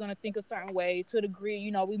way. We're gonna think a certain way to a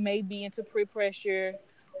degree. We may be into peer pressure,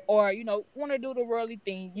 or want to do the worldly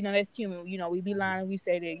things. That's human. We be lying. We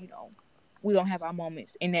say that we don't have our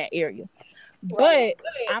moments in that area. Right. But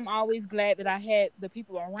I'm always glad that I had the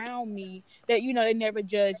people around me that they never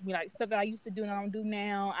judged me, like stuff that I used to do and I don't do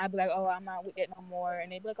now. I'd be like, oh, I'm not with that no more,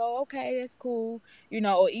 and they'd be like, oh, okay, that's cool.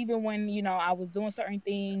 Or even when I was doing certain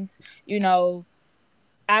things, you know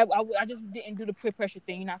I just didn't do the peer pressure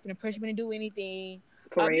thing. You're not finna pressure me to do anything.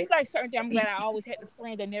 Just Correct. like certain things, I'm glad I always had the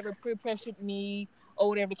friends that never peer pressured me or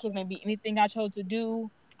whatever the case may be. Anything I chose to do,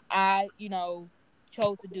 I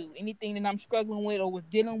chose to do. Anything that I'm struggling with or was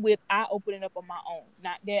dealing with, I opened it up on my own.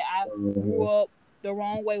 Not that I grew Mm-hmm. up the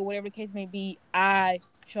wrong way, whatever the case may be. I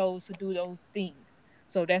chose to do those things.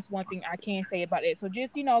 So that's one thing I can say about it. So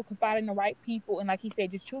just confide in the right people, and like he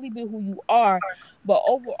said, just truly be who you are. But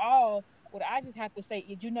overall, what I just have to say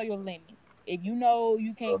is your limit. If you know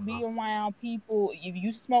you can't be around people, if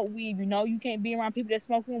you smoke weed, you can't be around people that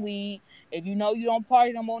smoking weed. If you don't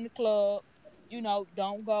party them on the club,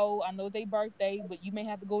 don't go. I know their birthday, but you may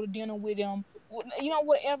have to go to dinner with them.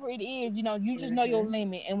 Whatever it is, you just know your Mm-hmm.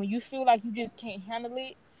 limit. And when you feel like you just can't handle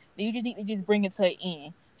it, then you just need to just bring it to an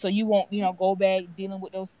end. So you won't, go back dealing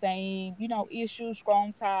with those same, issues,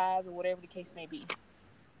 strong ties, or whatever the case may be.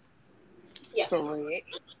 Yeah. Correct.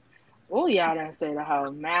 Oh, y'all done said a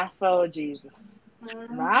whole mouthful, Jesus.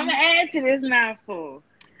 Now I'm Mm-hmm. gonna add to this mouthful.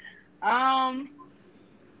 Um,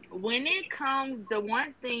 when it comes, the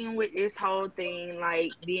one thing with this whole thing,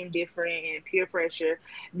 like being different and peer pressure,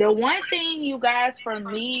 the one thing you guys from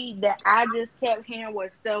me that I just kept hearing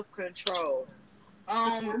was self control.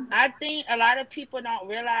 I think a lot of people don't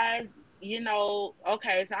realize.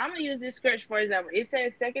 okay, so I'm gonna use this scripture for example. It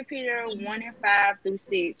says 2 Peter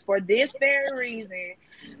 1:5-6. For this very reason,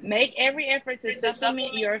 make every effort to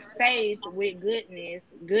supplement your faith with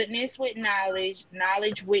goodness, goodness with knowledge,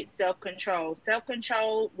 knowledge with self-control,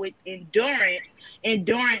 self-control with endurance,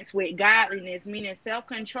 endurance with godliness, meaning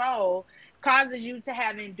self-control causes you to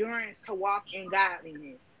have endurance to walk in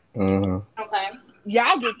godliness. Okay.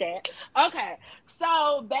 Y'all get that? Okay.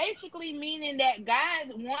 So basically, meaning that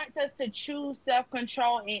God wants us to choose self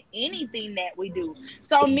control in anything that we do.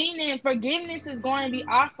 So, meaning forgiveness is going to be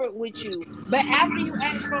offered with you. But after you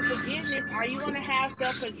ask for forgiveness, are you going to have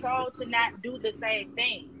self control to not do the same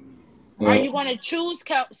thing? Are you going to choose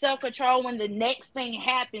self control when the next thing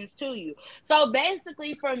happens to you? So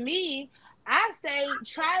basically, for me, I say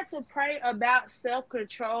try to pray about self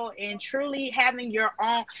control and truly having your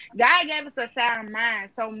own. God gave us a sound mind,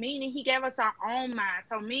 so meaning He gave us our own mind.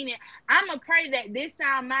 So meaning I'm gonna pray that this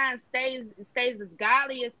sound mind stays as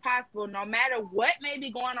godly as possible, no matter what may be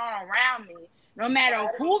going on around me, no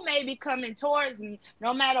matter who may be coming towards me,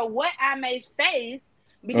 no matter what I may face,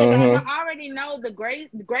 because I already know the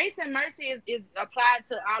grace and mercy is applied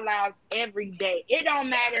to our lives every day. It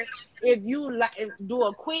don't matter if you do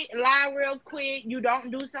a quick lie real quick, you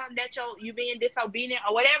don't do something that you being disobedient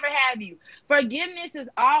or whatever have you. Forgiveness is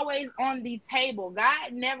always on the table.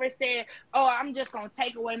 God never said, "Oh, I'm just gonna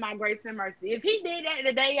take away my grace and mercy." If He did that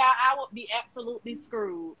today, y'all, I would be absolutely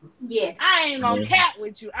screwed. Yes. I ain't gonna cap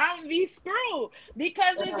with you. I'm gonna be screwed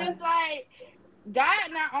because it's just like God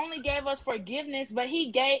not only gave us forgiveness, but He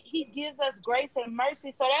gives us grace and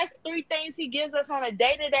mercy. So that's three things He gives us on a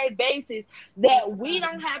day-to-day basis that we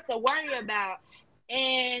don't have to worry about.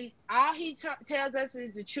 And all He tells us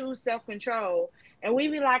is to choose self-control. And we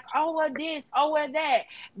be like, oh, what this? Oh, what that?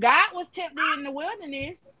 God was tempted in the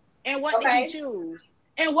wilderness. And what did He choose?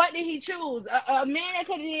 And what did He choose? A man that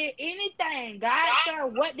could have did anything. God said,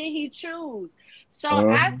 what did He choose? So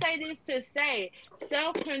I say this to say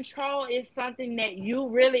self-control is something that you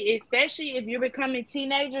really, especially if you're becoming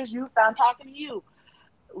teenagers, I'm talking to you,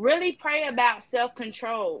 really pray about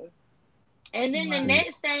self-control. And then the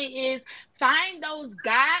next thing is find those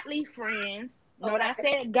godly friends. Note I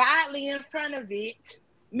said godly in front of it.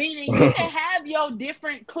 Meaning you can have your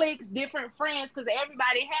different cliques, different friends, because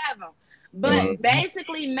everybody have them. But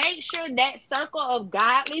basically make sure that circle of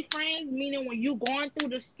godly friends, meaning when you going through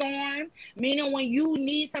the storm, meaning when you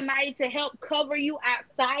need somebody to help cover you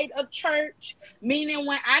outside of church, meaning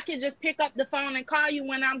when I can just pick up the phone and call you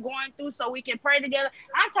when I'm going through so we can pray together.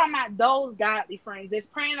 I'm talking about those godly friends that's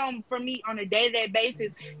praying for me on a day-to-day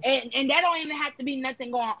basis. And that don't even have to be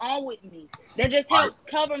nothing going on with me. That just helps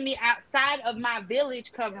cover me outside of my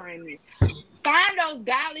village covering me. Find those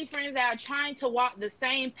godly friends that are trying to walk the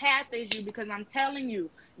same path as you, because I'm telling you,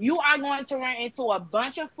 you are going to run into a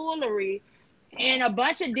bunch of foolery and a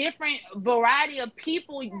bunch of different variety of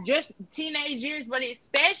people, just teenage years, but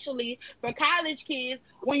especially for college kids.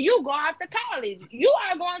 When you go off to college, you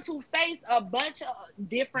are going to face a bunch of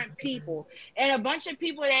different people and a bunch of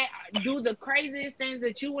people that do the craziest things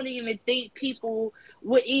that you wouldn't even think people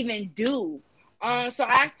would even do. So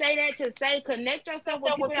I say that to say connect yourself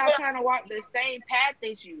with people that are trying to walk the same path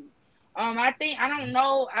as you. I don't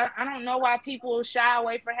know. I don't know why people shy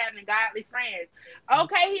away from having godly friends.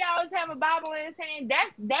 Okay, he always have a Bible in his hand.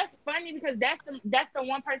 That's funny because that's the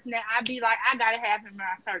one person that I be like, I gotta have him in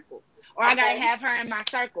my circle. Or I gotta have her in my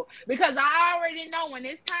circle. Because I already know when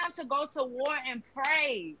it's time to go to war and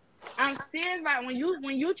pray. I'm serious about when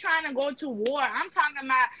you trying to go to war. I'm talking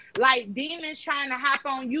about like demons trying to hop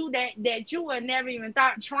on you that you would never even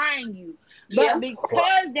thought trying you. But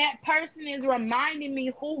because that person is reminding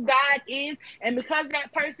me who God is, and because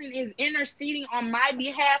that person is interceding on my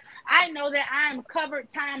behalf, I know that I am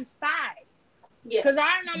covered times 5. Because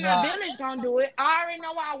I know my village gonna do it. I already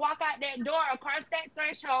know when I walk out that door, across that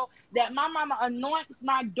threshold, that my mama anoints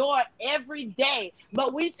my door every day.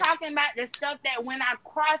 But we talking about the stuff that when I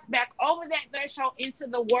cross back over that threshold into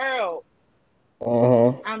the world.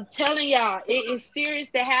 I'm telling y'all, it is serious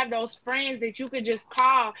to have those friends that you could just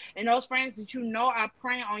call, and those friends that you know are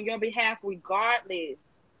praying on your behalf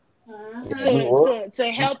regardless.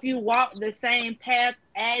 To help you walk the same path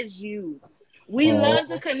as you. We love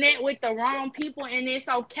to connect with the wrong people, and it's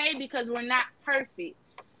okay because we're not perfect.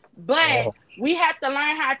 But we have to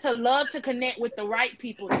learn how to love to connect with the right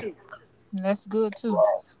people too. That's good too.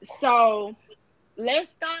 So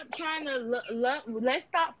let's stop trying to let's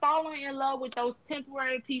stop falling in love with those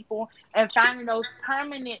temporary people and finding those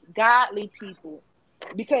permanent godly people.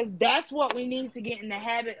 because that's what we need to get in the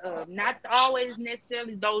habit of. Not always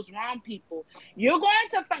necessarily those wrong people. You're going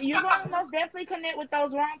to most definitely connect with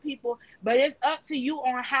those wrong people, but it's up to you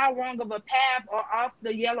on how wrong of a path or off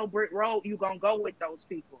the yellow brick road you're going to go with those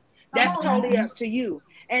people. That's totally up to you.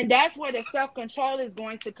 And that's where the self-control is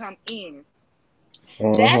going to come in.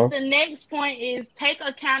 That's the next point, is take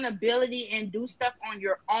accountability and do stuff on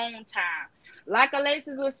your own time. Like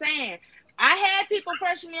Alexis was saying, I had people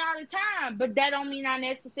pressure me all the time, but that don't mean I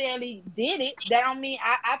necessarily did it. That don't mean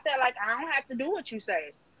I felt like I don't have to do what you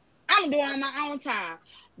say. I'm doing it on my own time.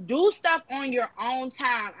 Do stuff on your own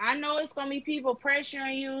time. I know it's going to be people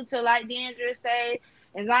pressuring you to, like Deandra say,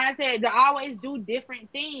 as I said, to always do different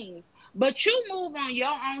things. But you move on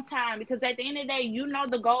your own time, because at the end of the day, you know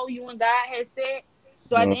the goal you and God has set.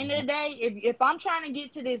 So at the end of the day, if I'm trying to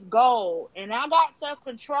get to this goal and I got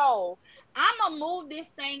self-control, I'm going to move this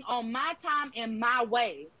thing on my time and my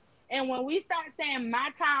way. And when we start saying my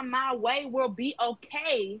time, my way, we'll be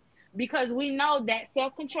okay, because we know that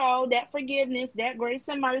self-control, that forgiveness, that grace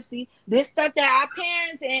and mercy, this stuff that our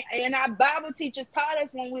parents and our Bible teachers taught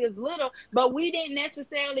us when we was little, but we didn't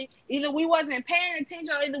necessarily, either we wasn't paying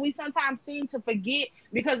attention, or either we sometimes seem to forget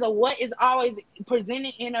because of what is always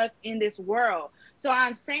presented in us in this world. So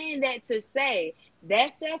I'm saying that to say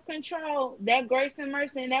that self-control, that grace and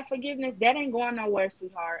mercy, and that forgiveness, that ain't going nowhere,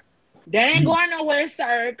 sweetheart. That ain't going nowhere,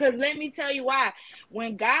 sir. Because let me tell you why.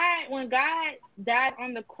 When God died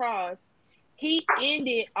on the cross, he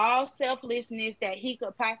ended all selflessness that he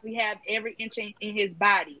could possibly have every inch in his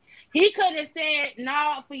body. He could have said,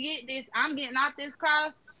 no, forget this. I'm getting off this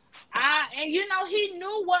cross. And you know, he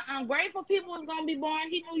knew what ungrateful people was going to be born.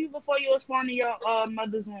 He knew you before you was born in your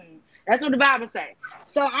mother's womb. That's what the Bible say.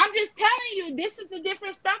 So I'm just telling you, this is the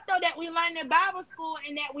different stuff though that we learn in Bible school,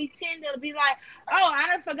 and that we tend to be like, oh, I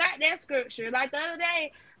done forgot that scripture. Like the other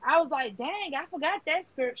day, I was like, dang, I forgot that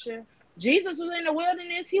scripture. Jesus was in the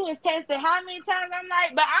wilderness. He was tested how many times? I'm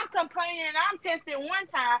like, but I'm complaining. I'm tested one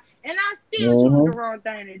time, and I still choose the wrong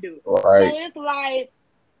thing to do. Right. So it's like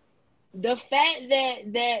the fact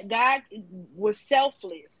that God was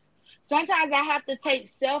selfless. Sometimes I have to take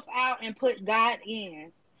self out and put God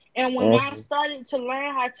in. And when I started to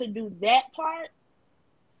learn how to do that part,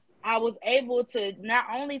 I was able to not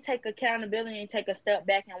only take accountability and take a step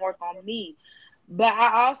back and work on me, but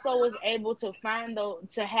I also was able to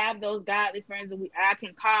to have those godly friends that I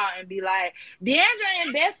can call and be like, Deandra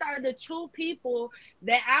and Best are the two people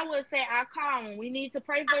that I would say I call when we need to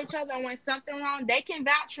pray for each other. And when something wrong, they can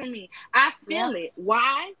vouch for me. I feel it.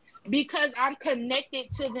 Why? Because I'm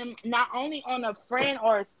connected to them not only on a friend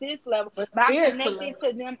or a sis level, but I'm connected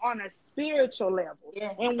to them on a spiritual level.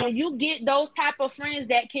 Yes. And when you get those type of friends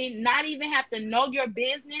that can not even have to know your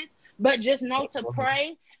business, but just know to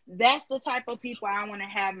pray, that's the type of people I want to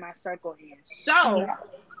have my circle in. So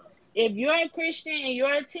if you're a Christian and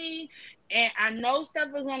you're a teen, and I know stuff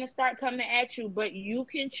is going to start coming at you, but you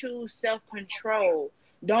can choose self-control.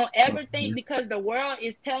 Don't ever think because the world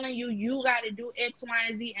is telling you got to do X, Y,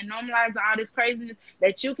 and Z and normalize all this craziness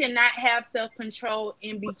that you cannot have self-control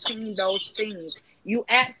in between those things. You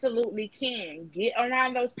absolutely can. Get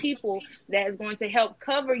around those people that is going to help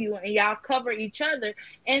cover you, and y'all cover each other.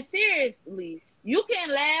 And seriously, you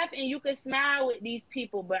can laugh and you can smile with these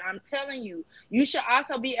people, but I'm telling you, you should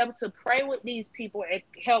also be able to pray with these people and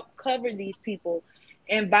help cover these people,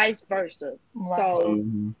 and vice versa. Wow. So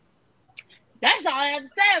that's all I have to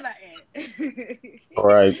say about it. All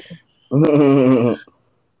right.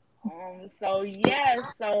 So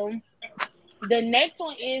the next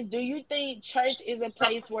one is, do you think church is a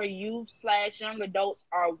place where youth/young adults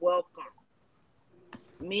are welcome?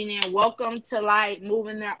 Meaning welcome to like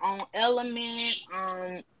moving their own element,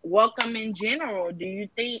 welcome in general. Do you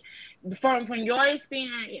think from your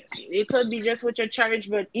experience, it could be just with your church,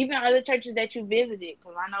 but even other churches that you visited,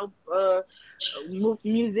 because I know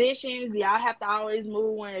musicians, y'all have to always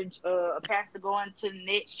move when a pastor going to the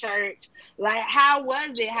next church. Like, how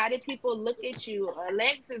was it? How did people look at you?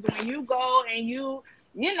 Alexis, when you go and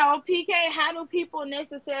you know, PK, how do people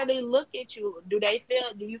necessarily look at you? Do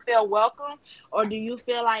you feel welcome, or do you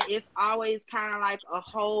feel like it's always kind of like a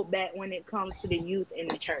holdback when it comes to the youth in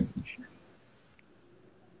the church?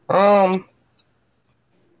 Yeah,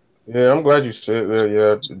 I'm glad you said that.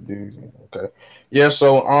 Yeah, okay. Yeah,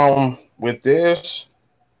 so with this,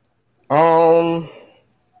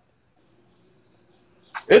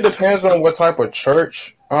 it depends on what type of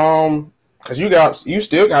church. Because you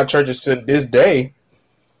still got churches to this day.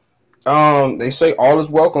 They say all is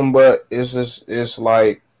welcome, but it's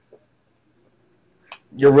like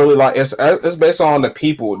you're really like it's based on the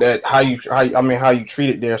people that how you treat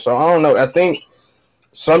it there. So I don't know. I think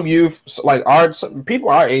some youth, like some people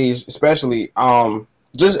our age, especially,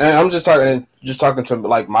 just and I'm just talking to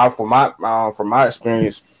like from my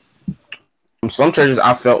experience. Some churches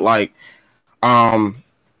I felt like, um,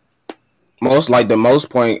 most like the most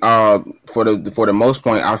point, for the most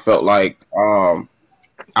point, I felt like,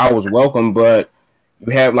 I was welcome, but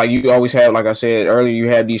you always have, like I said earlier, you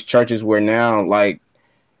had these churches where now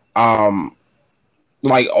um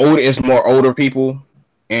like it's more older people,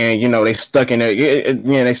 and they stuck in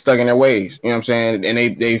they stuck in their ways, you know what I'm saying, and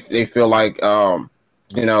they feel like,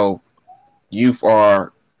 you know youth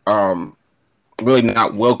are, really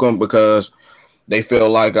not welcome, because they feel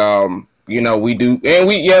like, we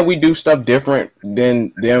do stuff different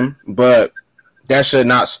than them, but that should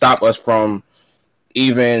not stop us from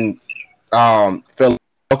even, feeling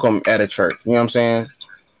welcome at a church, you know what I'm saying.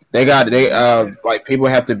 Like, people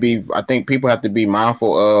have to be, I think people have to be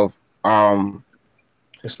mindful of,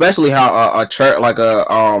 especially how a church, like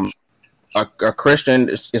a Christian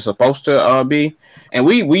is supposed to, be, and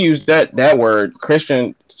we use that word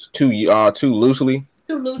Christian too loosely,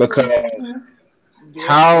 Too loosely. because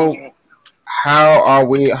Yeah. how are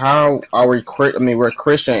we I mean, we're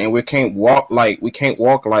Christian, and we can't walk like, you know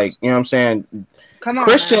what I'm saying. Come on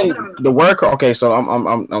Christian, now. the word, okay, so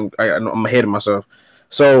I'm ahead of myself.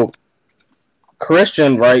 So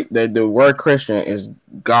Christian, right? The word Christian is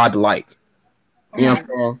God-like. You know what I'm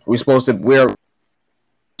saying? We're supposed to breathe.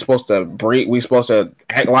 We're supposed to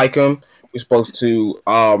act like him. We're supposed to,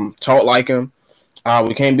 talk like him.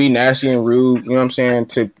 We can't be nasty and rude. You know what I'm saying,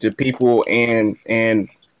 to people, and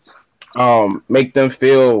make them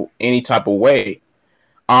feel any type of way.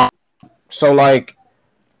 Um, so, like,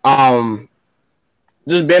 um,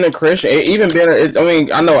 just being a Christian, even being I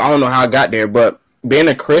mean, I don't know how I got there, but being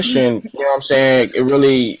a Christian, you know what I'm saying, it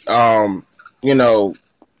really, you know,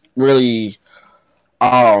 really,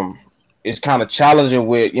 um it's kind of challenging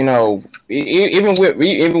with, even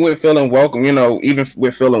with feeling welcome, even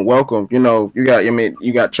with feeling welcome,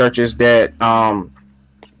 you got churches that,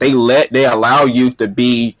 they allow youth to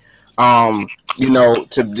be,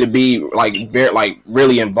 to be like very, like,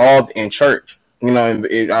 really involved in church, and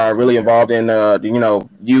really involved in,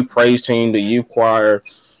 youth praise team, the youth choir.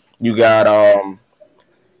 You got,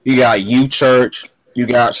 youth church. You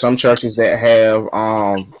got some churches that have,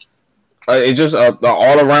 it's just,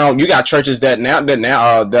 all around. You got churches that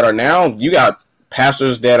are now. You got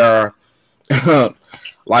pastors that are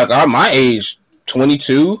like, are my age,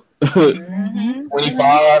 22, Mm-hmm.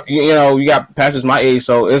 25. You got pastors my age.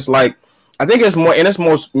 So it's like, I think it's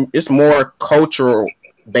more cultural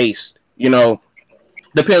based.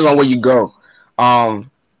 Depends on where you go.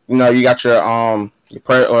 You got your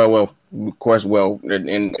prayer. Well, of course, you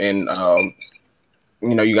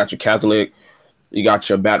got your Catholic, you got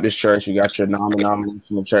your Baptist church, you got your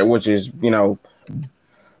non-denominational church, which is,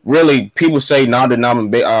 really, people say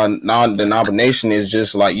non-denomination is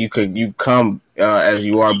just like, you come, as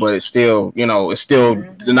you are, but it's still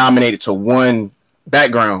denominated to one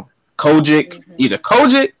background, Kojic, either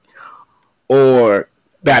Kojic or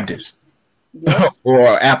Baptist,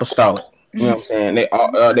 or apostolic. You know what I'm saying? They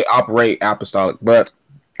operate apostolic, but,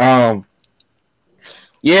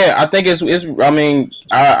 yeah, I think it's. I mean,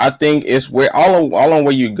 I think it's where all on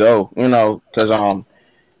where you go, because,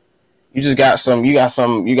 you got some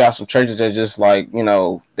churches that just, like,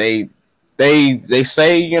 they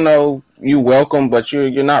say, you welcome, but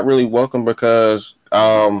you're not really welcome, because,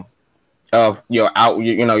 of your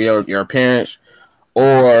appearance,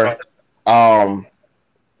 or, um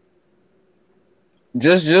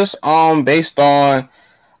based on,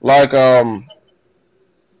 like,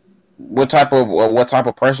 what type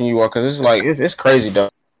of person you are, because it's like, it's crazy though.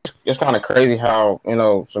 It's kind of crazy how,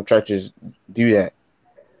 some churches do that.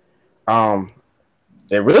 Um,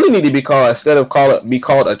 they really need to be called, instead of be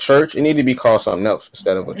called a church, it need to be called something else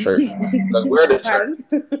instead of a church, because we're the church.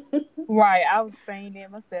 Right, I was saying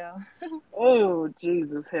that myself. Oh,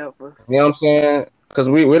 Jesus help us. You know what I'm saying? Because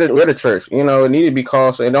we're the church. It need to be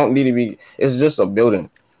called. So it don't need to be. It's just a building.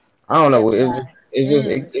 I don't know. That's right.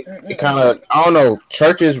 It kind of, I don't know.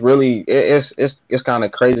 Churches really, it's kind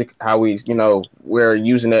of crazy how we're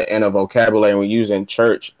using it in a vocabulary, and we're using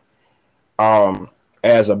church, um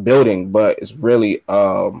as a building, but it's really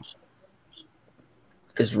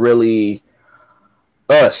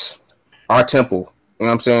us, our temple. You know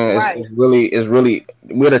what I'm saying? Right. It's really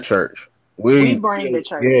we're the church. We bring the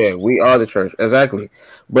church. Yeah, we are the church, exactly.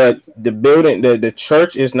 But the building, the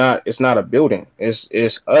church is not. It's not a building. It's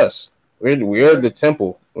us. We're the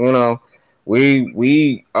temple. We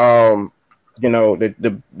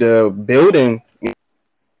the building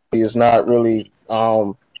is not really,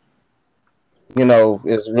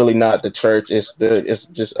 it's really not the church. It's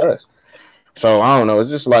just us. So I don't know. It's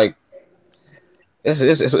just like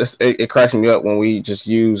it cracks me up when we just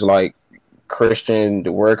use like Christian,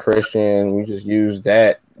 the word Christian. We just use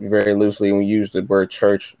that very loosely, and we use the word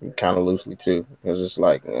church kind of loosely too. Because it's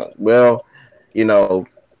like, well, you know,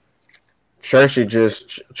 church is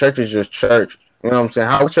just church. You know what I'm saying?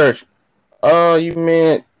 How church? You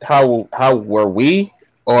meant how were we,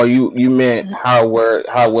 or you meant how was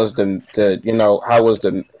how was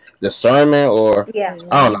the sermon, or Yeah.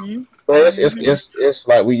 I don't know. Mhm. But Mhm. it's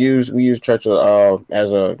like we use church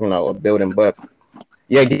as a building, but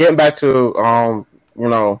yeah, getting back to you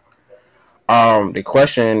know the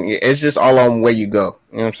question, it's just all on where you go.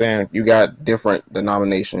 You know what I'm saying? You got different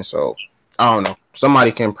denominations, so I don't know.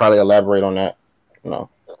 Somebody can probably elaborate on that. You know,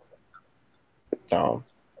 um,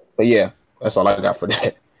 but yeah, that's all I got for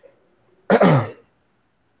that.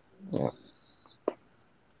 Yeah.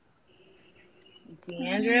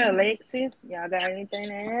 Deandra, Alexis, y'all got anything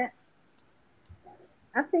to add?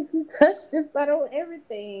 I think you touched just about on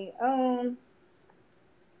everything.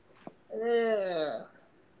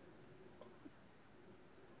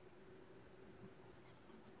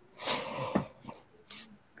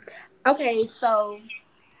 Okay, so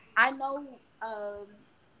I know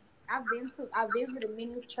I visited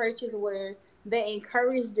many churches where they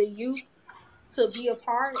encourage the youth to be a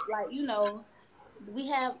part. Like, we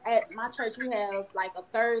have at my church we have like a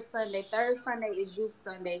third Sunday. Third Sunday is youth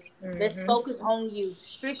Sunday. That's Mhm. focused on youth,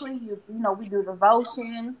 strictly youth. We do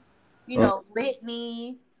devotion,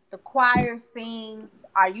 litany, the choir sings,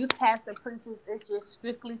 our youth pastor preaches. It's just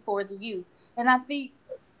strictly for the youth. And I think,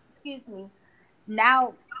 excuse me,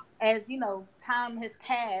 now as time has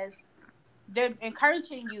passed, they're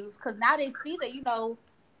encouraging youth because now they see that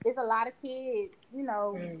there's a lot of kids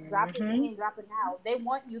dropping Mhm. in, dropping out. They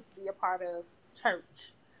want you to be a part of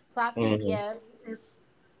church. So I think, Hmm. yeah,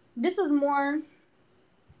 this is more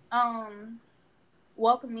um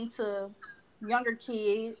welcoming to younger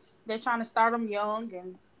kids. They're trying to start them young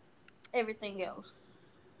and everything else.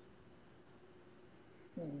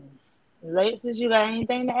 Alexis, you got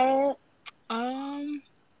anything to add? Um,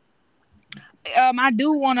 I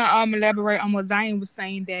do want to elaborate on what Zion was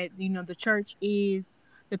saying, that the church is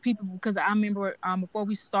the people, because I remember before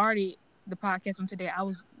we started the podcast on today, I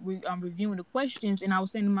was reviewing the questions, and I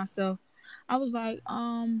was saying to myself, I was like,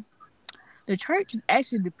 the church is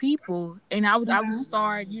actually the people, and I would Mm-hmm.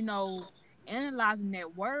 start analyzing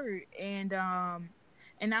that word, and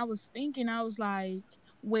I was thinking, I was like,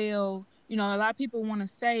 well, a lot of people want to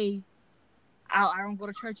say, I don't go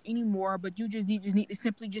to church anymore, but you just need to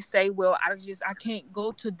simply just say, well, I can't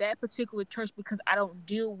go to that particular church because I don't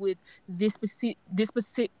deal with this specific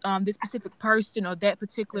person, or that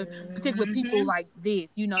particular people Mhm. like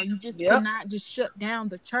this. You just Yep. cannot just shut down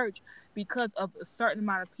the church because of a certain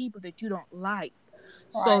amount of people that you don't like.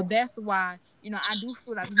 So Right. that's why I do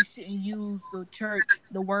feel like we shouldn't use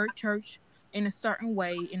the word church, in a certain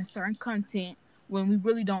way, in a certain content, when we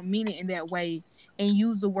really don't mean it in that way, and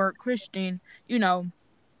use the word Christian, you know,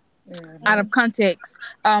 out Mhm. of context.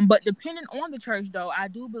 But depending on the church, though, I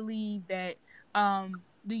do believe that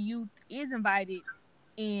the youth is invited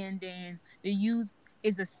in, and the youth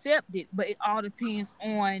is accepted, but it all depends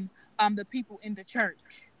on the people in the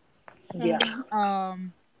church. Yeah. Mm-hmm.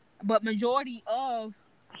 Um, but majority of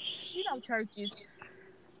churches,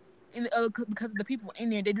 because of the people in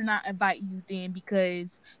there, they do not invite youth in,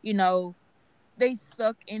 because they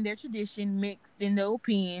suck in their tradition, mixed in their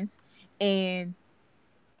opinions, and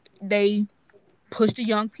they push the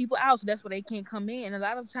young people out, so that's why they can't come in. And a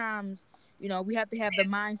lot of times, we have to have the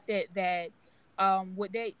mindset that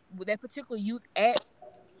with that particular youth at,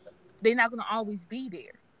 they're not going to always be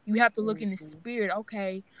there. You have to look in the Mhm. spirit.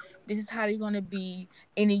 Okay, this is how they're going to be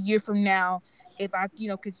in a year from now. If I,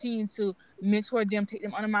 continue to mentor them, take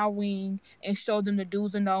them under my wing, and show them the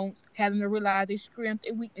do's and don'ts, have them to realize their strengths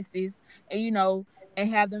and weaknesses, and and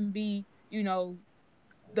have them be,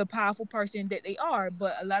 the powerful person that they are.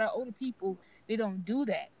 But a lot of older people, they don't do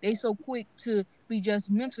that. They so quick to be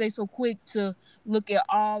judgmental. They so quick to look at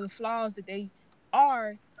all the flaws that they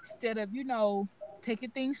are, instead of taking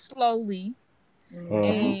things slowly, Hmm.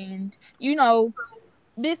 Mhm. and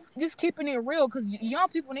this just keeping it real, because young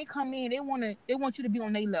people, when they come in, they want you to be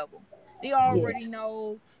on their level. They already Yes.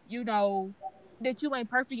 know that you ain't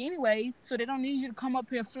perfect anyways, so they don't need you to come up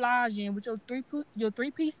here flogging with your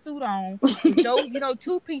 3-piece suit on, with your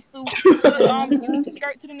 2-piece suit to the Mm-hmm.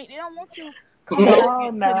 skirt to the neck. They don't want you coming up No,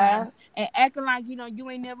 here to them nah. and acting like you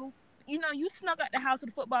ain't never you snuck out the house to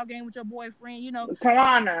the football game with your boyfriend. Come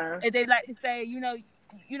on now. And they like to say, you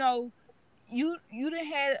know you done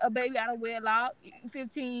had a baby out of wedlock,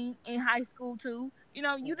 15 in high school too. You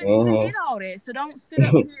done Mhm. did all that. So don't sit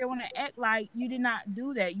up here and want to act like you did not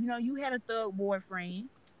do that. You had a thug boyfriend.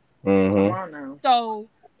 Come Mhm. on now. So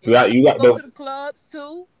You if got you you used to got go to the the clubs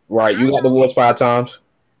too, right. I You got know. divorced 5 times.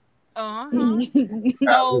 Uh-huh. So,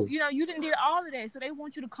 Golly. you didn't did all of that. So they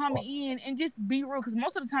want you to come in and just be real. Because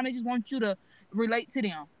most of the time they just want you to relate to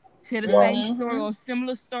them. Tell the Right. same story Mm-hmm. or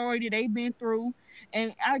similar story that they've been through.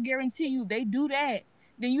 And I guarantee you, they do that.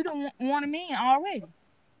 Then you don't want them in already.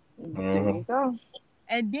 There you Mhm. go.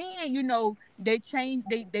 And then, they change,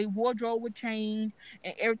 they wardrobe would change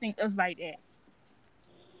and everything else like that.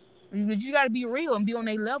 But you got to be real and be on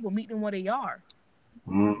their level, meet them where they are.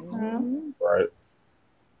 Mhm. Mhm. Mm-hmm. Right.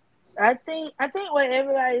 I think what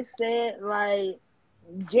everybody said, like,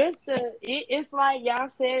 it's like y'all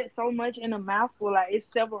said it so much in a mouthful, like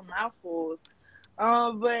it's several mouthfuls.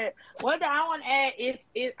 But one thing I want to add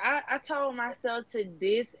I told myself to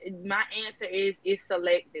this. My answer is it's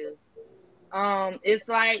selective. It's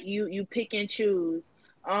like you pick and choose.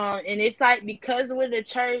 And it's like because we're the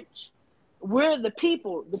church, we're the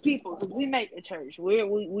people, because we make the church.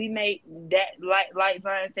 We make that, like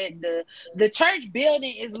Zion said, the church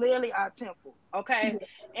building is literally our temple, okay,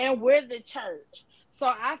 and we're the church. So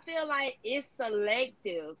I feel like it's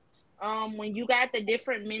selective. When you got the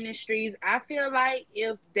different ministries, I feel like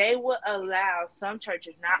if they would allow some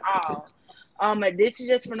churches, not all, this is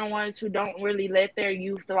just for the ones who don't really let their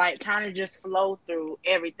youth like kind of just flow through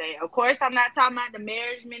everything. Of course, I'm not talking about the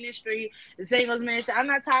marriage ministry, the singles ministry. I'm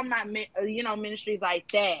not talking about ministries like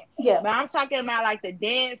that. Yeah. But I'm talking about like the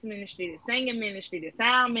dance ministry, the singing ministry, the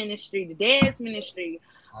sound ministry, the dance ministry,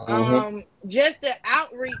 Mhm. just the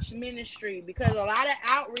outreach ministry, because a lot of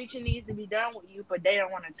outreach needs to be done with you, but they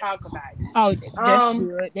don't want to talk about it. Oh, that's Um,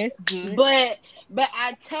 good. That's good. but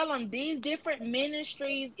I tell them these different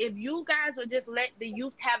ministries, if you guys would just let the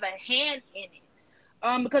youth have a hand in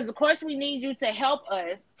it. Because of course we need you to help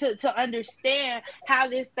us to understand how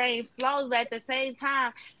this thing flows, but at the same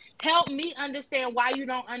time, help me understand why you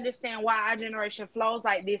don't understand why our generation flows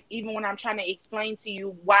like this, even when I'm trying to explain to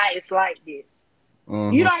you why it's like this.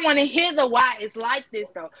 You Mhm. don't want to hear the why it's like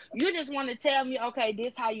this though. You just want to tell me, okay,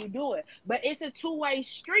 this how you do it. But it's a two-way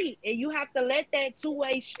street, and you have to let that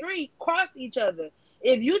two-way street cross each other.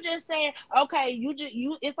 If you just saying, okay,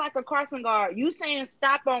 it's like a crossing guard. You saying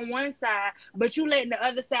stop on one side, but you letting the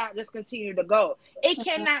other side just continue to go. It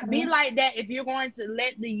cannot be Mhm. like that if you're going to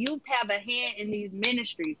let the youth have a hand in these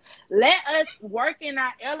ministries. Let us work in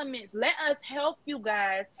our elements. Let us help you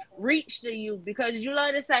guys reach the youth, because you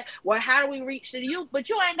love to say, well, how do we reach the youth? But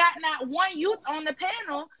you ain't got not one youth on the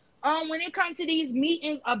panel when it comes to these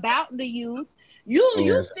meetings about the youth. You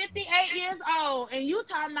Yes. 58 years old and you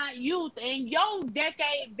talking about youth and your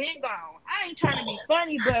decade been gone. I ain't trying to be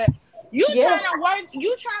funny, but Yeah. you trying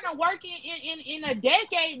to work in a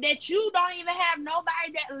decade that you don't even have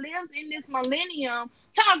nobody that lives in this millennium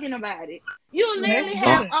talking about it. You That's literally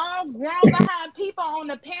have true. Right. all grown behind people on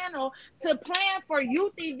the panel to plan for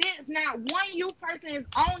youth events. Not one youth person is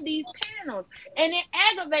on these panels. And it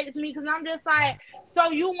aggravates me because I'm just like, so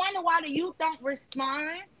you wonder why the youth don't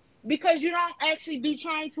respond? Because you don't actually be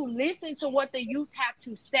trying to listen to what the youth have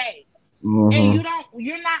to say. And Mhm.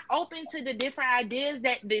 you're not open to the different ideas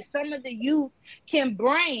that some of the youth can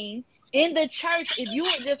bring in the church. If you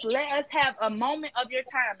would just let us have a moment of your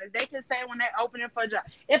time, as they can say when they're opening for a job,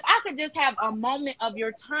 if I could just have a moment of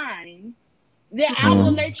your time, then I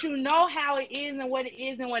will Mhm. let you know how it is and what it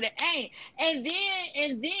is and what it ain't. And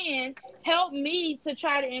then help me to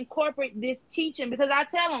try to incorporate this teaching, because I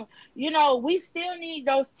tell them, we still need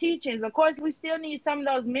those teachings. Of course, we still need some of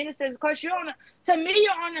those ministers. Of course, to me,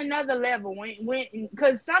 you're on another level when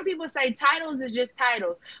because some people say titles is just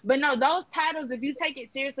titles, but no, those titles, if you take it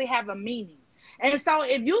seriously, have a meaning. And so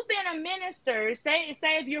if you've been a minister, say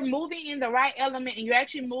if you're moving in the right element and you're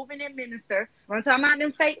actually moving in minister, I'm talking about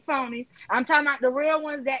them fake phonies. I'm talking about the real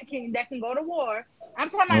ones that can go to war. I'm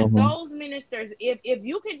talking about Mhm. those ministers. If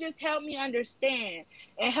you could just help me understand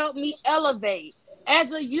and help me elevate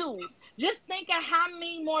as a youth, just think of how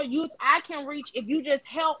many more youth I can reach if you just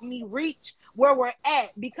help me reach where we're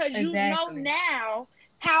at. Because you know Exactly. now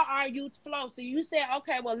how our youth flow. So you say,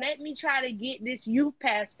 okay, well, let me try to get this youth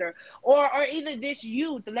pastor or either this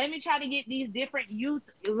youth. Let me try to get these different youth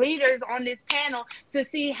leaders on this panel to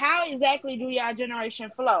see how exactly do y'all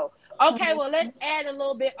generation flow. Okay, well, let's add a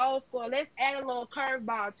little bit old school. Let's add a little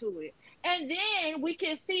curveball to it. And then we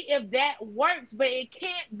can see if that works, but it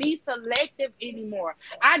can't be selective anymore.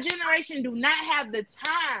 Our generation do not have the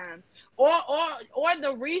time or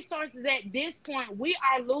the resources at this point. We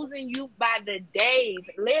are losing youth by the days,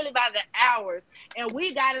 literally by the hours. And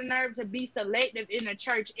we got a nerve to be selective in the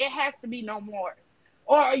church. It has to be no more.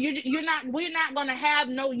 Or we're not gonna have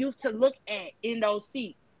no youth to look at in those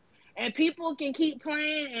seats. And people can keep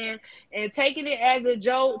playing and taking it as a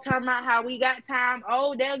joke, talking about how we got time.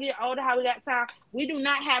 Oh, they'll get older, how we got time. We do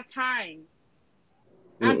not have time.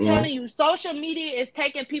 I'm telling you, social media is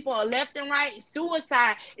taking people left and right.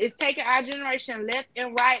 Suicide is taking our generation left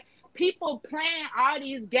and right. People playing all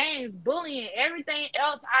these games, bullying, everything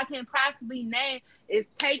else I can possibly name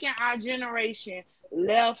is taking our generation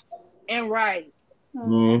left and right.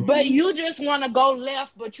 But you just want to go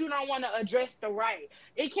left, but you don't want to address the right.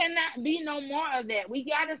 It cannot be no more of that. We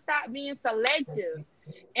got to stop being selective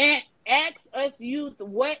and ask us youth,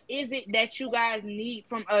 what is it that you guys need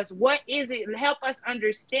from us? What is it? Help us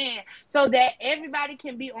understand so that everybody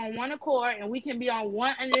can be on one accord and we can be on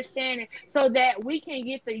one understanding so that we can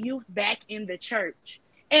get the youth back in the church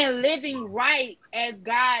and living right as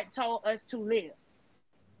God told us to live.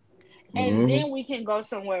 And then we can go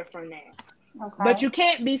somewhere from there. Okay. But you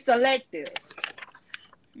can't be selective.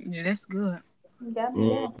 Yeah, that's good.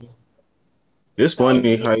 It's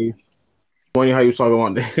funny how you talk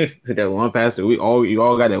about that one pastor. You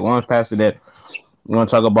all got that one pastor that you want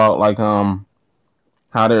to talk about, like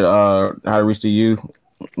how to reach the youth.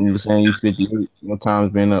 You were saying you 58. Your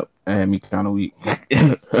time's been up and had me kind of weak. Like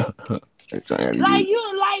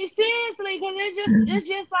seriously, because it's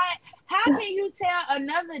just like, how can you tell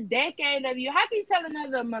another decade of you? How can you tell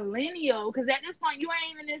another millennial? Because at this point, you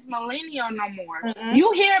ain't even this millennial no more.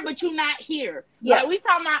 You here, but you not here. Yeah. Like we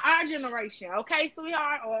talking about our generation, okay,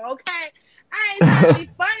 sweetheart? Or okay, I ain't trying to be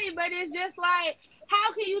funny, but it's just like,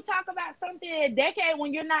 how can you talk about something in a decade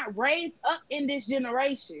when you're not raised up in this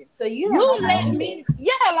generation? So you let me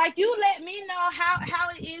know how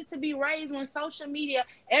it is to be raised when social media,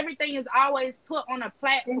 everything is always put on a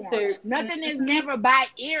platform. Nothing is never by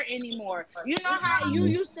ear anymore. You know how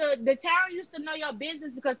the town used to know your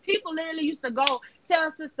business because people literally used to go tell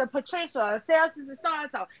Sister Patricia, tell Sister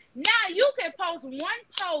so-and-so. Now you can post one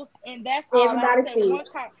post and that's all. Everybody see one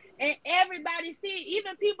call. And everybody see,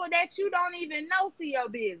 even people that you don't even know see your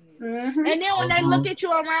business. And then when they look at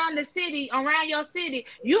you around the city, around your city,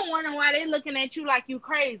 you wonder why they looking at you like you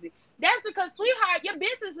crazy. That's because, sweetheart, your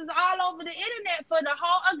business is all over the internet for the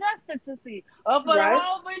whole Augusta to see, or for the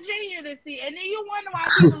whole Virginia to see. And then you wonder why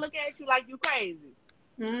people look at you like you crazy.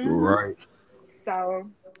 Right. So,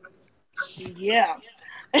 yeah.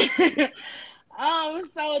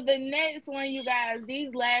 So the next one, you guys,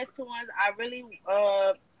 these last two ones, I really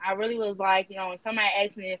was like, when somebody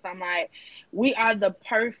asked me this, I'm like, we are the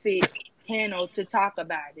perfect panel to talk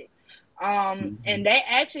about it. And they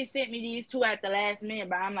actually sent me these two at the last minute,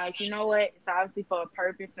 but I'm like, you know what? It's obviously for a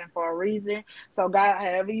purpose and for a reason. So God,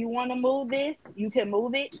 however you want to move this, you can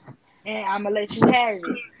move it, and I'm gonna let you have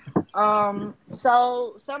it.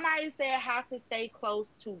 So somebody said how to stay close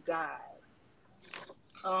to God.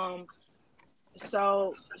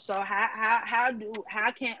 So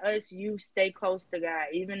how can us youth stay close to God,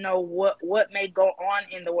 even though what may go on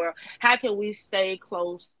in the world? How can we stay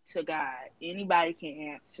close to God? Anybody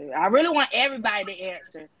can answer. I really want everybody to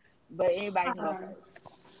answer, but anybody can go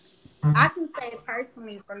first. I can say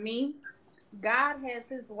personally, for me, God has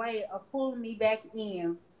His way of pulling me back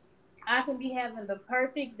in. I can be having the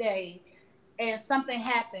perfect day, and something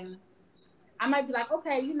happens. I might be like,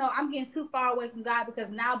 okay, I'm getting too far away from God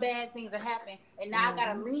because now bad things are happening. And now I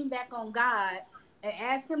got to lean back on God and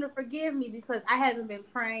ask Him to forgive me because I haven't been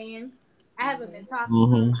praying. I haven't been talking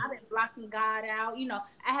to Him. I've been blocking God out.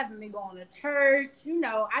 I haven't been going to church.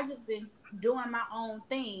 I just been doing my own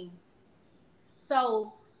thing.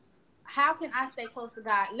 So how can I stay close to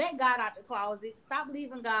God? Let God out the closet. Stop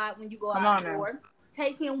leaving God when you go out the door.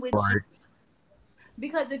 Take Him with you.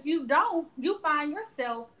 Because if you don't, you find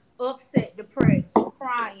yourself upset, depressed,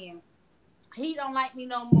 crying. He don't like me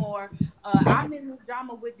no more. I'm in the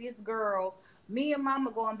drama with this girl. Me and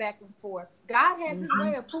mama going back and forth. God has His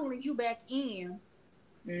way of pulling you back in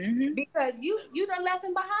because you done left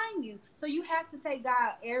Him behind you. So you have to take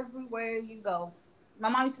God everywhere you go. My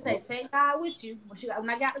mom used to say, take God with you. When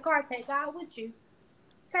I got the car, take God with you.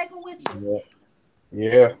 Take Him with you.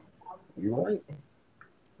 Yeah. You're right.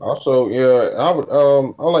 Also, I would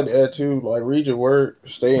like to add too, like read your word,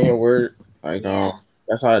 stay in your word. Like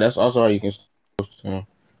that's also how you can stay close to Him.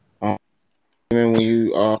 Even when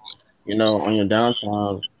you on your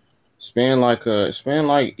downtime, spend like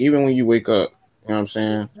even when you wake up, you know what I'm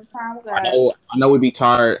saying? The time with I God. know we be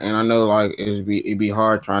tired, and I know like it be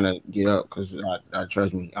hard trying to get up because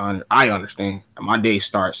trust me, I understand. My day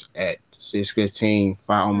starts at 6:15,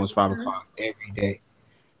 almost 5 o'clock every day.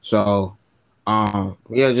 So,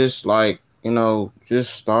 yeah, just like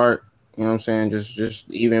just start. You know what I'm saying? Just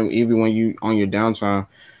even when you on your downtime,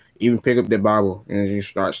 even pick up the Bible and you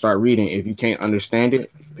start reading. If you can't understand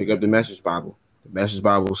it, pick up the Message Bible. The Message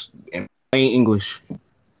Bible in plain English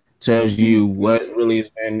tells you what really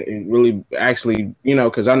is, and it really actually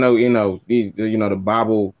because I know the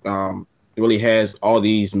Bible really has all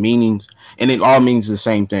these meanings, and it all means the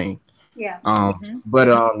same thing. Yeah.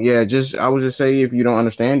 But yeah, just I would just say if you don't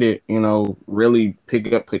understand it, really pick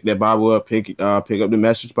that Bible up, pick up the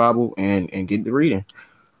Message Bible and get to reading.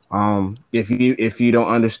 If you don't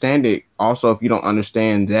understand it, also if you don't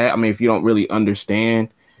understand that, I mean, if you don't really understand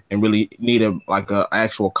and really need a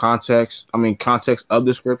actual context of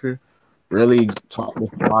the scripture, really talk to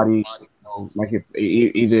somebody, like if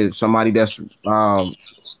either somebody that's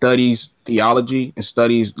studies theology and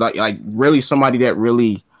studies like really somebody that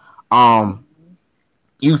really um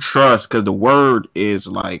you trust, because the word is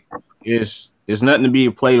like it's nothing to be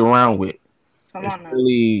played around with. Come It's on now.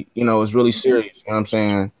 really it's really serious. You know what I'm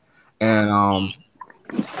saying? And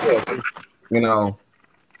yeah, you know,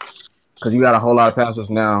 because you got a whole lot of pastors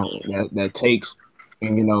now that takes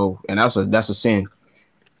and and that's a sin.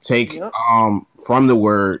 Take Yep. from the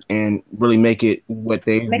word and really make it what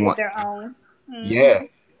they Make it want. their own. Yeah.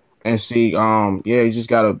 And see, yeah, you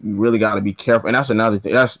just really gotta be careful. And that's another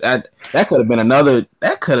thing. That could have been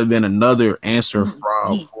another answer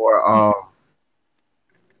for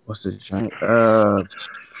what's the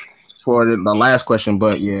for the last question,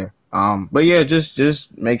 but yeah,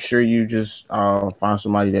 just make sure you just find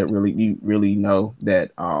somebody that you really know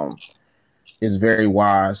that is very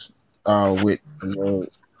wise with the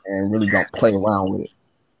word and really don't play around with it,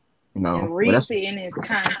 And But read that's it in its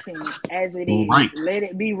content as it is. right. Let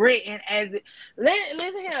it be written as it.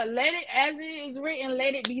 Listen here. Let it as it is written.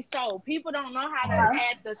 Let it be so. People don't know how to Right. Uh-huh.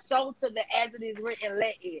 add the so to the as it is written.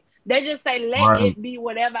 Let it. They just say let Right. it be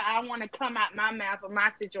whatever I want to come out my mouth or my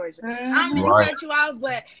situation. I don't mean to Right. cut you off,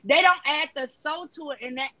 but they don't add the so to it,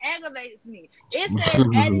 and that aggravates me. It says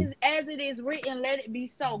as it is written. Let it be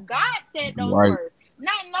so. God said those Right. words.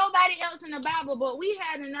 Not nobody else in the Bible, but we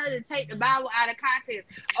had another to take the Bible out of context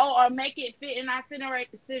or make it fit in our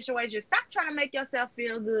situation. Stop trying to make yourself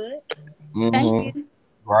feel good. Thank Mm-hmm. you.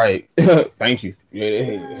 Right. Thank you.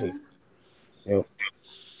 Yeah. Yep.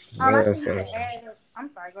 I Yeah. think So. to add. I'm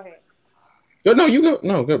sorry. Go ahead. Go. No, you go.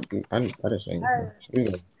 No, go. I didn't say anything. Uh,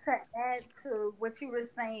 You go. to add to what you were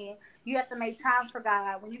saying, you have to make time for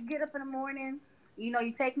God. When you get up in the morning,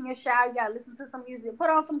 you're taking your shower, you gotta listen to some music. Put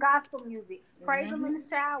on some gospel music. Praise Him in the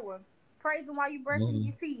shower. Praise Him while you're brushing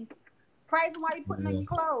your teeth. Praise Him while you're putting on Mm-hmm. your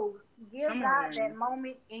clothes. Give Come God on, that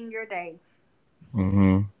moment in your day.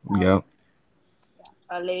 Mm-hmm. Yep.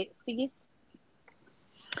 Alexis.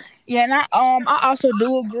 Yeah, and I also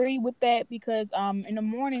do agree with that because in the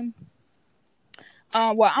morning,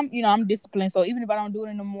 well, I'm disciplined, so even if I don't do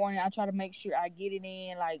it in the morning, I try to make sure I get it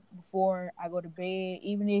in like before I go to bed,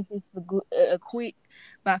 even if it's a quick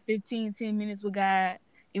about 10 minutes with God.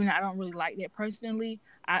 Even though I don't really like that personally,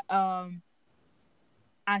 I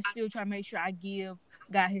still try to make sure I give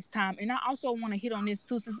God His time, and I also want to hit on this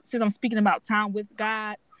too, since I'm speaking about time with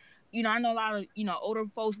God. I know a lot of older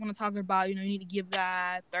folks want to talk about you need to give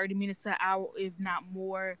God 30 minutes to an hour, if not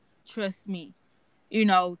more. Trust me,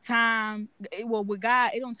 time. Well, with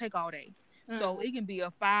God, it don't take all day. So it can be a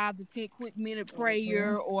 5 to 10 quick minute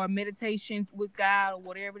prayer or meditation with God or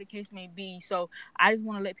whatever the case may be. So I just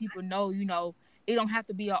want to let people know, it don't have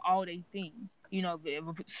to be an all day thing. If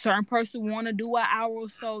a certain person want to do an hour or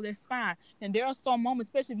so, that's fine. And there are some moments,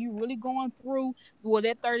 especially if you're really going through, well,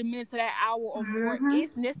 that 30 minutes to that hour or more,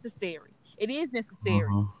 it's necessary. It is necessary.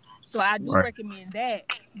 Mm-hmm. So I do Right. recommend that.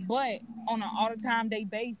 But on an all the time day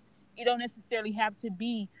base, it don't necessarily have to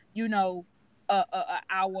be, a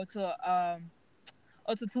hour to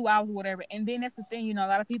or to 2 hours or whatever. And then that's the thing, a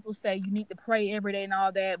lot of people say you need to pray every day and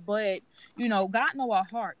all that, but God know our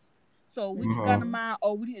hearts. So we just got Mm-hmm. in mind,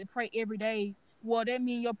 oh, we need to pray every day. Well, that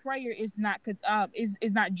means your prayer is not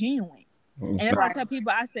genuine. And It's that's not. why I Right. tell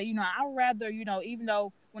people, I say, I'd rather, even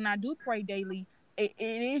though when I do pray daily, it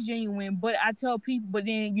is genuine, but I tell people, but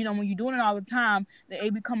then, when you're doing it all the time, that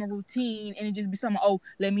it become a routine and it just be something, oh,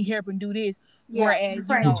 let me help and do this. Yeah. Whereas,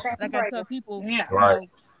 Pray. Same like I prayer. tell people, Yeah. Right.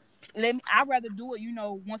 I'd rather do it,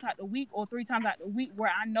 once out the week or 3 times out the week where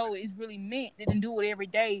I know it's really meant than do it every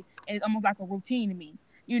day and it's almost like a routine to me,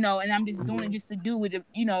 and I'm just doing it just to do it,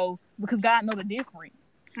 because God know the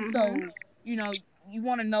difference. So, you know, you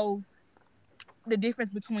want to know the difference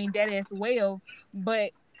between that as well.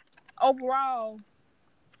 But overall,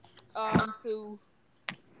 to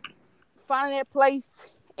find that place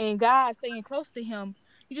and God staying close to Him,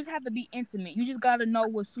 you just have to be intimate. You just gotta know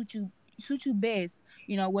what suit you best.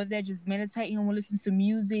 You know, whether they're just meditating or listening to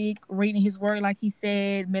music, reading His Word, like He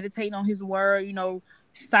said, meditating on His Word. You know,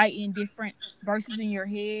 citing different verses in your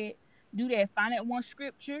head. Do that. Find that one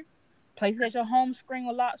scripture. Place it at your home screen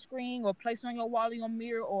or lock screen, or place it on your wall, or your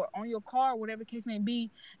mirror, or on your car, whatever the case may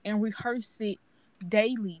be, and rehearse it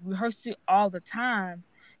daily. Rehearse it all the time.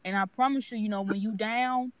 And I promise you, you know, when you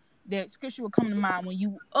down, that scripture will come to mind. When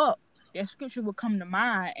you up, that scripture will come to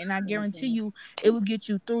mind. And I guarantee you it will get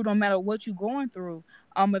you through no matter what you're going through.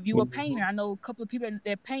 If you a painter, I know a couple of people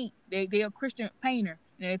that paint, they're a Christian painter.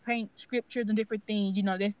 And they paint scriptures and different things, you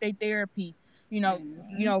know, that's their therapy. You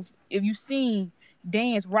know, if you sing,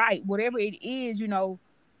 dance, write, whatever it is, you know,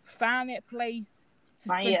 find that place to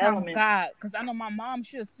Find spend your time with element. God. Because I know my mom,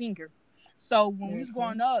 she's a singer. So when we was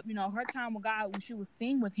growing up, you know, her time with God, when she would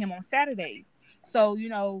sing with Him on Saturdays. So, you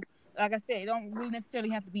know, like I said, it don't really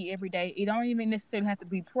necessarily have to be every day. It don't even necessarily have to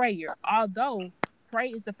be prayer. Although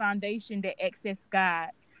prayer is the foundation that access God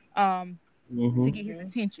to get His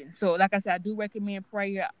attention. So, like I said, I do recommend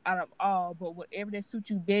prayer out of all, but whatever that suits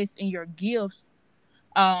you best in your gifts,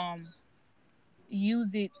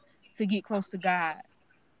 use it to get close to God.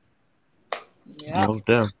 Yeah. Most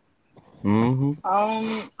definitely.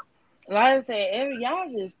 Mm-hmm. Like I said,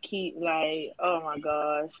 y'all just keep like, oh my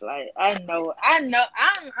gosh, like I'm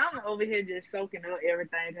over here just soaking up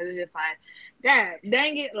everything because it's just like, God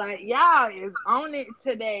dang it, like y'all is on it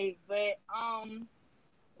today. But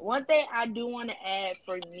one thing I do want to add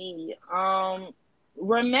for me,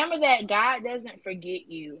 remember that God doesn't forget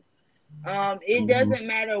you. It Mm-hmm. doesn't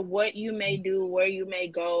matter what you may do, where you may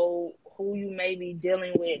go, who you may be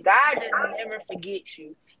dealing with. God just never forgets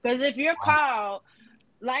you. Because if you're called,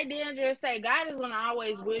 like Deandra say, God is gonna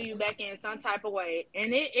always will you back in some type of way,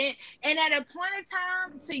 and and at a point in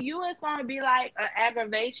time, to you, it's gonna be like an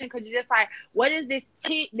aggravation because you're just like, what is this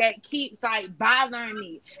tick that keeps like bothering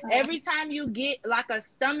me? Every time you get like a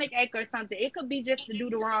stomach ache or something, it could be just to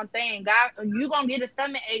do the wrong thing. God, you gonna get a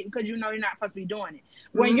stomach ache because you know you're not supposed to be doing it.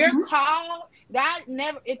 When you're called, God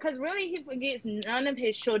never, because really He forgets none of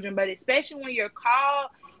His children, but especially when you're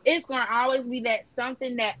called, it's going to always be that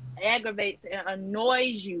something that aggravates and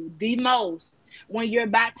annoys you the most when you're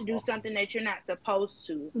about to do something that you're not supposed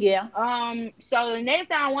to. Yeah. So the next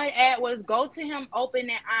thing I want to add was go to Him open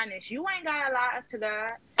and honest. You ain't got to lie to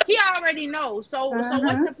God. He already knows. So what's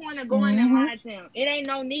the point of going and lying to Him? It ain't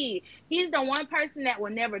no need. He's the one person that will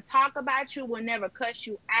never talk about you, will never cuss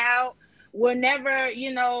you out, will never,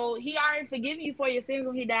 you know, He already forgiven you for your sins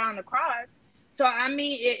when He died on the cross. So I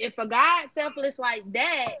mean, if a God selfless like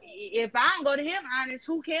that, if I don't go to Him honest,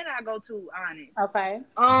 who can I go to honest? Okay.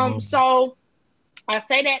 So I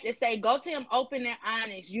say that to say, go to Him open and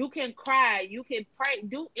honest. You can cry, you can pray,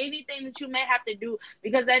 do anything that you may have to do,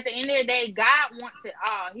 because at the end of the day, God wants it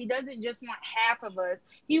all. He doesn't just want half of us;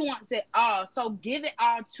 He wants it all. So give it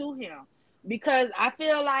all to Him, because I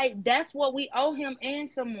feel like that's what we owe Him and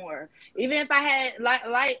some more. Even if I had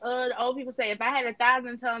like the old people say, if I had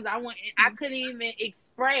 1,000 tongues, I couldn't even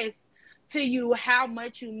express to you how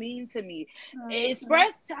much you mean to me.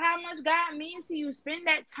 Express to how much God means to you. Spend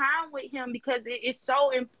that time with Him, because it is so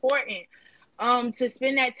important to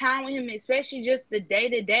spend that time with Him, especially just the day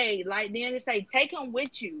to day. Like the others say, take Him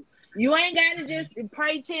with you. You ain't got to just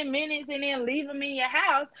pray 10 minutes and then leave Him in your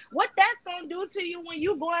house. What that's going to do to you when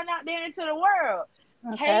you going out there into the world?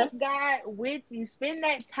 Okay. Take God with you. Spend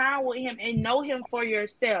that time with Him and know Him for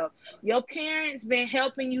yourself. Your parents been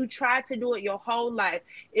helping you try to do it your whole life.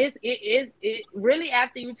 It really,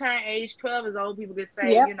 after you turn age 12, as old people could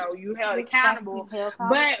say, Yep. you know, you held accountable.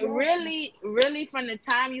 But really, really, from the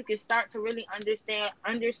time you can start to really understand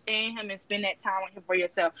Him and spend that time with Him for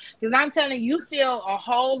yourself. Because I'm telling you, feel a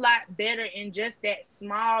whole lot better in just that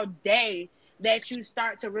small day that you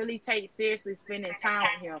start to really take seriously spending time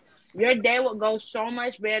with Him. Your day will go so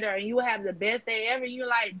much better, and you will have the best day ever. You're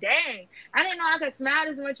like, dang, I didn't know I could smile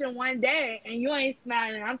this much in one day, and you ain't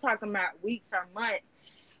smiling. I'm talking about weeks or months.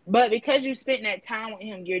 But because you spent that time with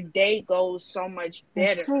Him, your day goes so much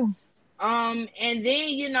That's better. true. And then,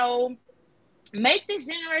 you know, make this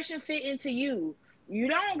generation fit into you. You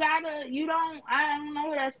don't gotta, I don't know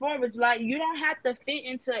what that's for, but like, you don't have to fit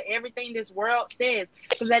into everything this world says.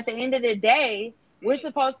 Because at the end of the day, we're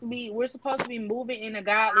supposed to be moving in a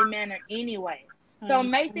godly manner anyway. So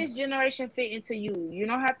make this generation fit into you. You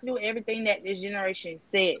don't have to do everything that this generation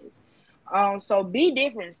says. So be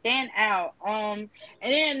different, stand out. And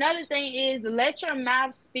then another thing is let your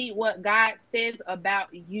mouth speak what God says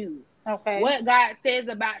about you. Okay. What God says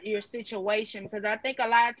about your situation, because I think a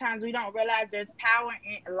lot of times we don't realize there's power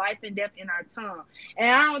in life and death in our tongue. And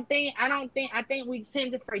I think we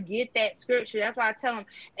tend to forget that scripture. That's why I tell them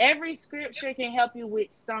every scripture can help you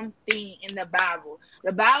with something in the Bible.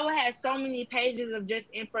 The Bible has so many pages of just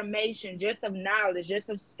information, just of knowledge, just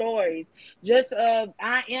of stories, just of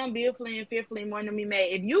I am beautifully and fearfully more than me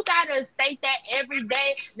made. If you gotta state that every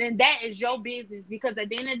day, then that is your business. Because at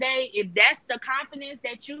the end of the day, if that's the confidence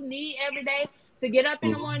that you need every day to get up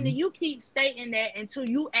in the morning, you keep stating that until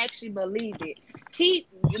you actually believe it. Keep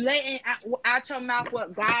letting out your mouth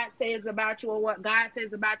what God says about you or what God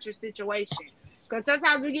says about your situation. Because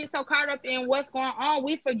sometimes we get so caught up in what's going on,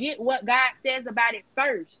 we forget what God says about it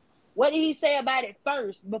first. What did he say about it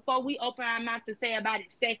first before we open our mouth to say about it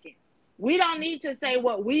second? We don't need to say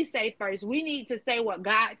what we say first. We need to say what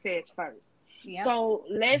God says first. Yep. So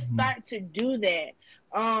let's start to do that.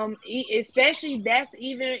 Especially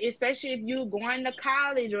if you're going to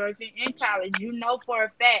college or if you're in college, you know for a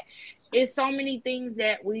fact it's so many things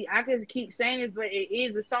that I could keep saying this, but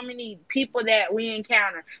there's so many people that we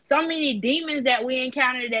encounter, so many demons that we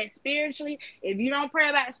encounter that spiritually, if you don't pray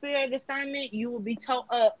about spirit discernment, you will be towed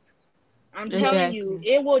up. I'm telling you,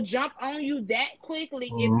 it will jump on you that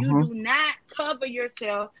quickly if you do not cover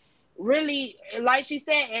yourself. Really, like she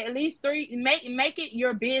said, at least 3, make it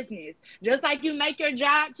your business. Just like you make your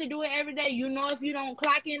job to do it every day. You know, if you don't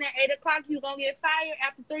clock in at 8 o'clock, you're going to get fired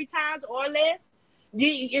after 3 times or less.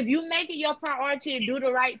 If you make it your priority to do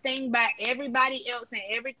the right thing by everybody else and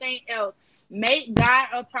everything else, make God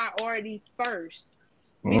a priority first.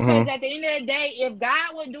 Because at the end of the day, if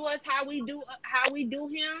God would do us how we do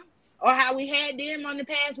him, or how we had them on the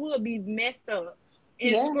past, we would be messed up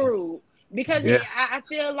and screwed. Because I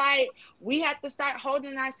feel like we have to start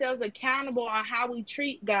holding ourselves accountable on how we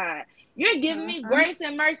treat God. You're giving me grace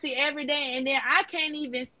and mercy every day, and then I can't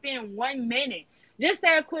even spend 1 minute. Just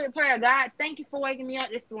say a quick prayer. God, thank you for waking me up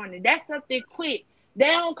this morning. That's something quick. They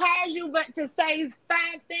don't cause you but to say 5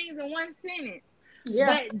 things in 1 sentence.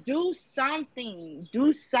 Yeah. But do something.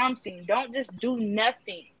 Do something. Don't just do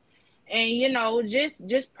nothing. And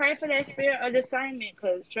just pray for that spirit of discernment,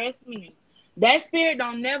 because trust me, that spirit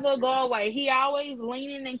don't never go away. He always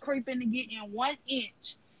leaning and creeping to get in 1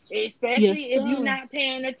 inch, especially if you're not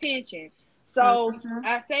paying attention. So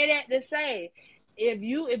I say that to say, if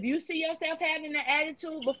you see yourself having an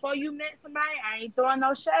attitude before you met somebody, I ain't throwing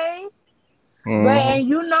no shade. But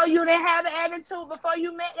you didn't have an attitude before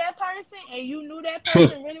you met that person, and you knew that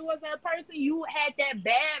person really was that person. You had that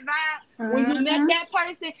bad vibe when you met that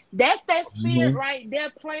person. That's that spirit right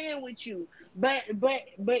there playing with you. But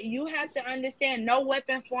you have to understand, no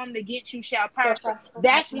weapon formed against you shall prosper.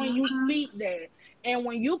 That's when you speak that, and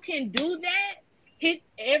when you can do that, hit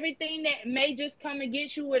everything that may just come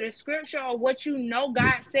against you with a scripture or what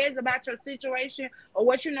God says about your situation or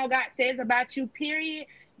what God says about you. Period.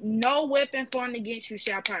 No weapon formed against you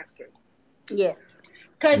shall prosper. Yes.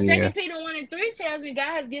 Because 2 Peter 1:3 tells me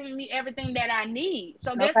God has given me everything that I need.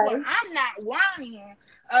 So guess what? I'm not worrying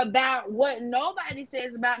about what nobody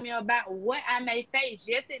says about me or about what I may face.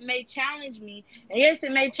 Yes, it may challenge me. And yes,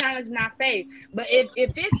 it may challenge my faith. But if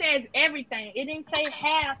it says everything, it didn't say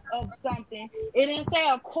half of something. It didn't say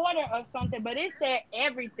a quarter of something, but it said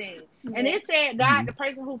everything. Yeah. And it said God, the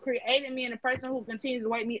person who created me and the person who continues to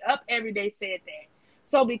wake me up every day, said that.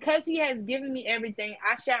 So because he has given me everything,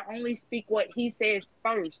 I shall only speak what he says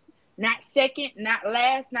first. Not second, not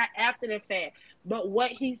last, not after the fact, but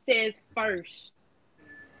what he says first.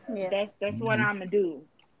 Yes. That's what I'm gonna do.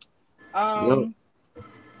 So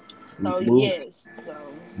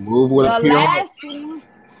move with the a pure last one.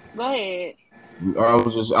 Go ahead. I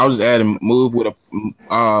was just adding move with a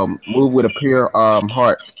pure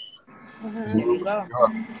heart. There you go.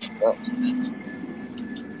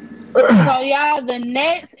 So y'all, the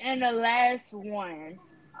next and the last one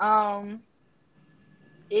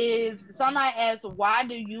is somebody asks, why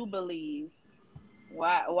do you believe?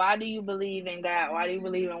 Why do you believe in God? Why do you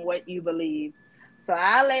believe in what you believe? So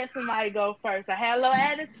I'll let somebody go first. I had a little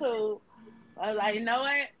attitude. I was like, you know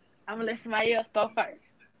what? I'm gonna let somebody else go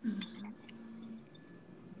first.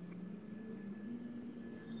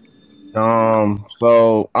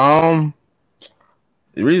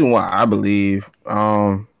 The reason why I believe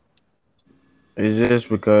is just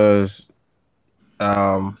because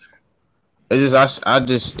it's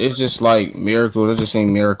just like miracles. I just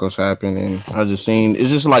seen miracles happen, and I just seen it's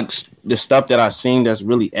just like the stuff that I seen that's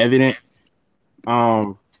really evident.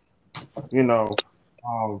 And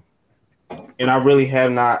I really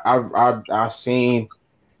have not. I've seen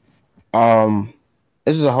Um,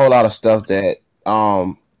 this is a whole lot of stuff that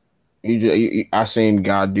I seen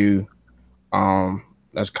God do.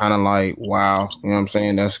 That's kind of like wow, you know what I'm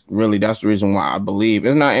saying? That's the reason why I believe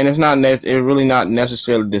it's really not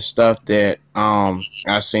necessarily the stuff that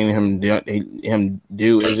I seen him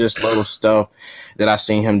do. It's just little stuff that I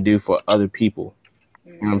seen him do for other people.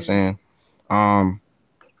 You know what I'm Mm-hmm. saying? Um,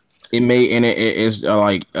 it may and it is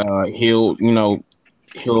like heal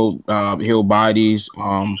bodies.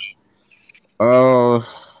 Uh,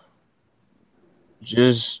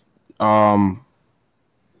 just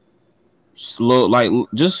slow like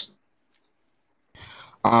just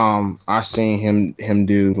I seen him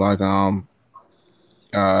do like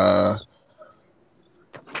uh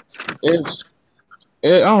it's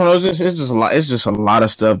I don't know, it's just a lot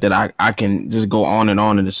of stuff that I can just go on and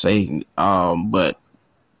to say but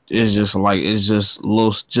it's just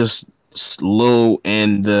little just slow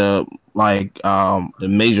and the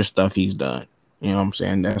major stuff he's done. You know what I'm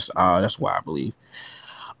saying? That's why I believe.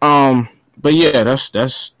 But yeah,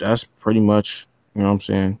 that's pretty much, you know what I'm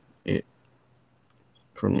saying, it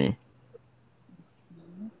for me.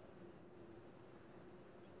 Mm-hmm.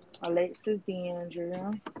 Alexis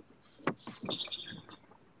DeAndrea.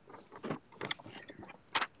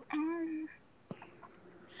 Um,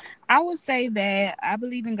 I would say that I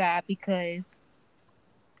believe in God because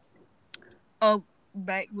of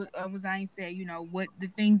back what Zion said, what the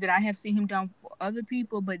things that I have seen him done for other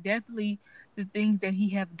people, but definitely the things that he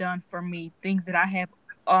have done for me, things that I have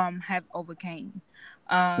overcame.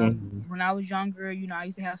 Mhm. When I was younger, I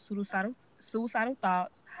used to have suicidal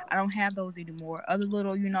thoughts. I don't have those anymore. Other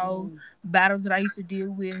little, Mm-hmm. battles that I used to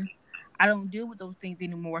deal with, I don't deal with those things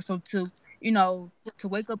anymore. So you know, to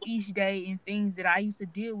wake up each day and things that I used to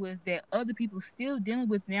deal with that other people still dealing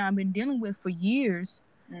with now, I've been dealing with for years.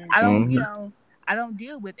 I don't, Mm-hmm. Mhm. I don't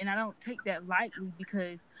deal with, and I don't take that lightly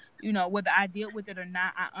because, whether I deal with it or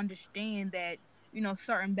not, I understand that,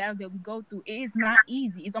 certain battles that we go through, it is not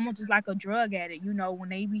easy. It's almost just like a drug addict, when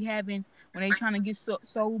they trying to get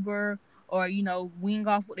sober or, wing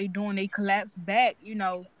off what they doing, they collapse back,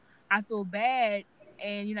 I feel bad.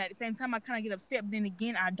 And, at the same time, I kind of get upset, but then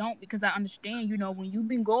again, I don't because I understand, when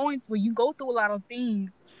you go through a lot of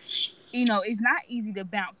things, it's not easy to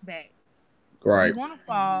bounce back. You're Right. gonna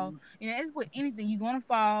fall. It's with anything. You're gonna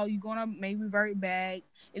fall. You're gonna maybe revert back.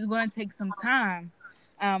 It's gonna take some time.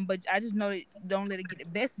 But I just know that don't let it get the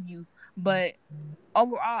best of you. But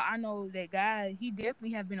overall, I know that God, He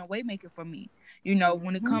definitely have been a waymaker for me.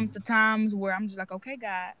 When it Mm-hmm. comes to times where I'm just like, okay,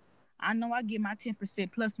 God, I know I get my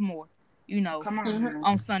 10% plus more. Come on Mhm. now.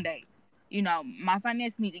 On Sundays. My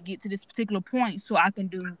finances need to get to this particular point so I can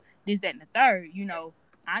do this, that, and the third.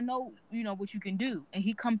 I know, what you can do, and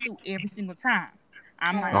He come through every single time.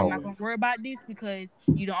 I'm not Oh, Hallelujah. gonna worry about this because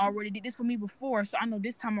you don't already did this for me before, so I know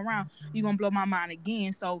this time around you're gonna blow my mind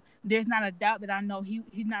again. So there's not a doubt that I know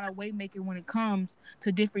he's not a way maker when it comes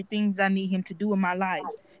to different things I need him to do in my life.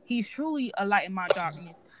 He's truly a light in my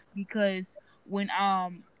darkness because when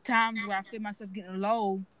times where I feel myself getting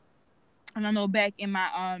low, and I know back in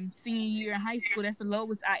my senior year in high school, that's the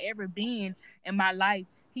lowest I ever been in my life.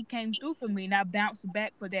 He came through for me and I bounced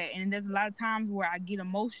back for that. And there's a lot of times where I get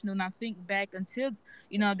emotional and I think back until,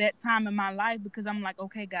 that time in my life because I'm like,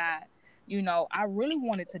 okay, God, I really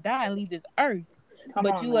wanted to die and leave this earth. Come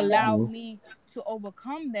But on you now. allowed mhm. me to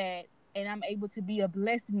overcome that and I'm able to be a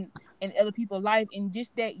blessing in other people's life. And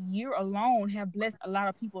just that year alone have blessed a lot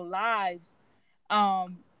of people's lives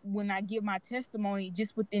when I give my testimony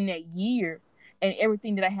just within that year and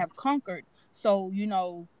everything that I have conquered. So,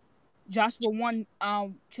 Joshua 1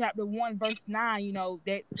 chapter 1 verse 9,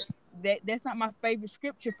 that's not my favorite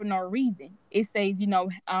scripture for no reason. It says,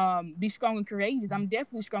 be strong and courageous. I'm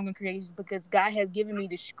definitely strong and courageous because God has given me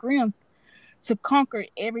the strength to conquer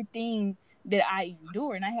everything that I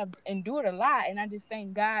endure. And I have endured a lot. And I just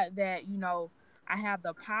thank God that, I have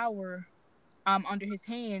the power under his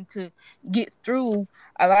hand to get through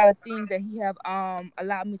a lot of things that he have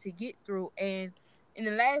allowed me to get through. And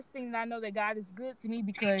the last thing that I know that God is good to me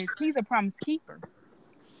because he's a promise keeper.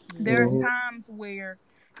 There's Mm-hmm. Mhm. times where,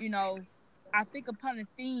 you know, I think upon the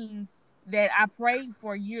things that I prayed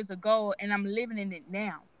for years ago and I'm living in it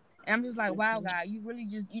now. And I'm just like, wow, Mm-hmm. God, you really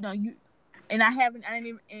just, you and I didn't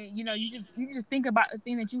even, and, you just think about the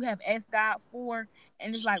thing that you have asked God for,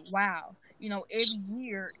 and it's like, wow, every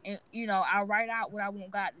year, and I write out what I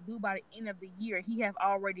want God to do by the end of the year. He have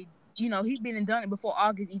already, he been and done it before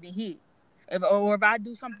August even hit. If I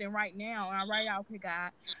do something right now and I write out, okay,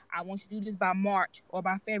 God, I want you to do this by March or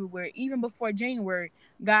by February, even before January,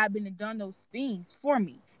 God been and done those things for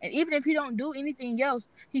me. And even if he don't do anything else,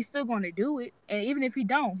 he's still going to do it. And even if he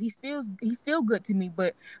don't, he's still good to me.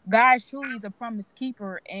 But God truly is a promise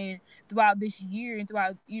keeper. And throughout this year and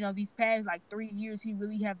throughout, these past like 3 years, he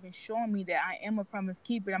really have been showing me that I am a promise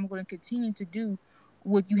keeper. I'm going to continue to do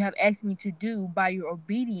what you have asked me to do by your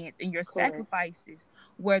obedience and your Correct. sacrifices,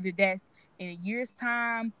 whether that's in a year's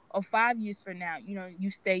time or 5 years from now. You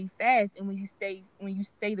stay fast, and when you stay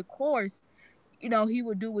the course, he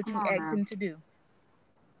will do what Come you on ask now. him to do.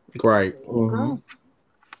 Right. There you Mm-hmm. go.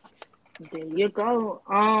 There you go.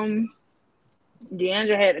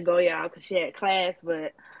 Deandra had to go, y'all, because she had class,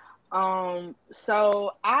 but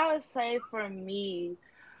so I would say for me,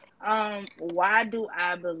 why do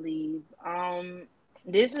I believe?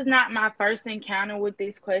 This is not my first encounter with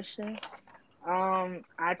this question.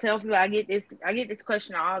 I tell people I get this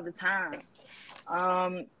question all the time.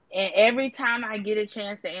 And every time I get a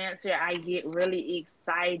chance to answer, I get really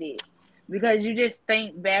excited because you just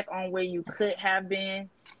think back on where you could have been,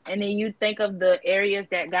 and then you think of the areas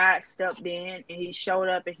that God stepped in and He showed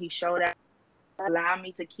up and He showed out, allow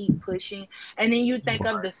me to keep pushing, and then you think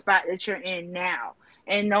of the spot that you're in now.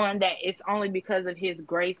 And knowing that it's only because of his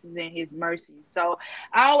graces and his mercies. So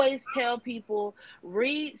I always tell people,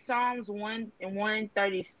 read Psalms 1 and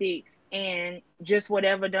 136 and just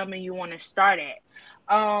whatever number you want to start at.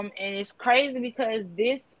 And it's crazy because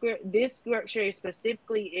this scripture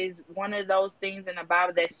specifically is one of those things in the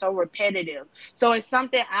Bible that's so repetitive. So it's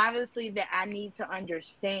something obviously that I need to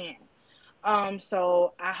understand.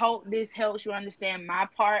 So I hope this helps you understand my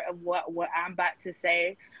part of what I'm about to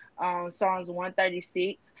say. Psalms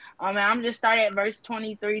 136. And I'm just starting at verse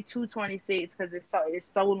 23 to 26 because it's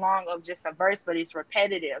so long of just a verse, but it's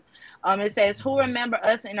repetitive. It says, "Who remember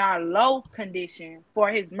us in our low condition,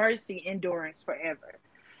 for his mercy endurance forever,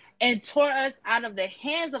 and tore us out of the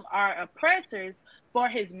hands of our oppressors, for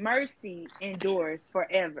his mercy endures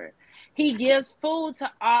forever. He gives food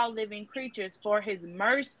to all living creatures, for his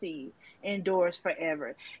mercy endures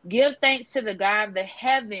forever. Give thanks to the God of the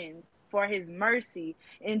heavens, for his mercy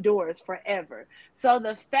endures forever." So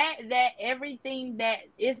the fact that everything that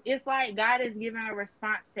it's like God is giving a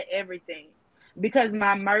response to everything. Because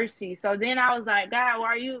my mercy. So then I was like, God, why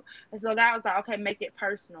are you? And so God was like, okay, make it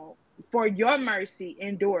personal. For your mercy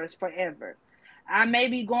endures forever. I may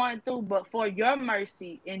be going through, but for your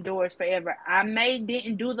mercy endures forever. I may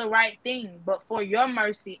didn't do the right thing, but for your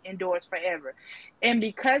mercy endures forever. And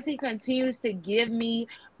because he continues to give me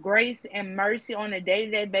grace and mercy on a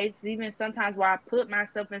day-to-day basis, even sometimes where I put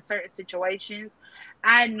myself in certain situations,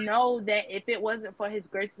 I know that if it wasn't for his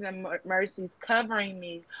graces and mercies covering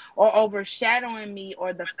me or overshadowing me,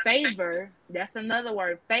 or the favor, that's another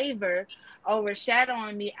word, favor,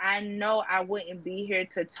 overshadowing me, I know I wouldn't be here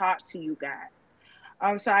to talk to you guys.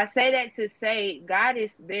 So I say that to say God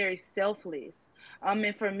is very selfless.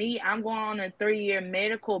 And for me, I'm going on a 3-year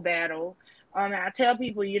medical battle. And I tell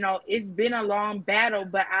people, it's been a long battle,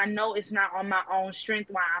 but I know it's not on my own strength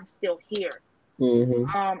while I'm still here. Mm-hmm.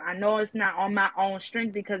 I know it's not on my own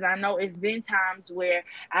strength because I know it's been times where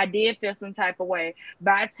I did feel some type of way.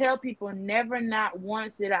 But I tell people, never, not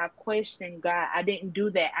once did I question God. I didn't do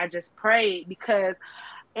that. I just prayed because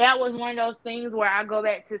that was one of those things where I go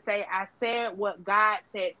back to say, I said what God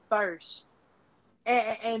said first.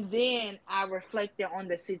 And then I reflected on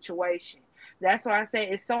the situation. That's why I say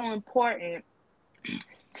it's so important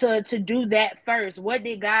to do that first. What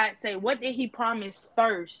did God say? What did he promise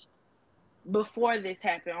first before this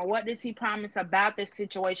happened? Or what does he promise about this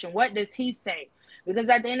situation? What does he say? Because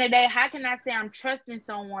at the end of the day, how can I say I'm trusting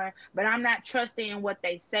someone, but I'm not trusting in what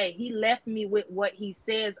they say? He left me with what he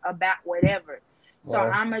says about whatever. So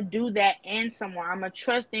Right. I'm going to do that and someone. I'm going to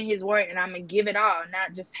trust in his word and I'm going to give it all,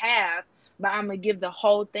 not just half, but I'm going to give the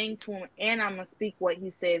whole thing to him and I'm going to speak what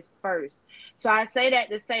he says first. So I say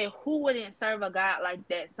that to say, who wouldn't serve a God like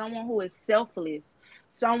that? Someone who is selfless,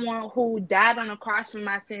 someone who died on the cross for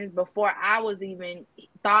my sins before I was even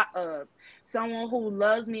thought of, someone who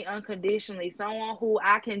loves me unconditionally, someone who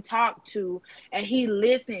I can talk to and he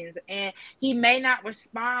listens, and he may not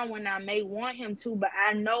respond when I may want him to, but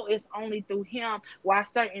I know it's only through him why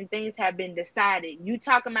certain things have been decided. You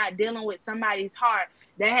talking about dealing with somebody's heart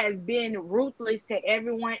that has been ruthless to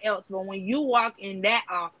everyone else, but when you walk in that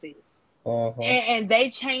office Uh-huh. and they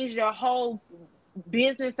change their whole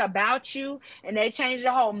business about you and they changed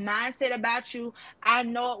the whole mindset about you, I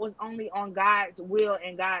know it was only on God's will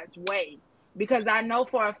and God's way. because I know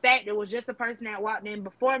for a fact it was just a person that walked in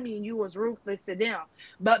before me and you was ruthless to them.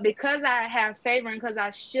 But because I have favor and because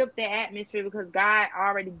I shift the atmosphere, because God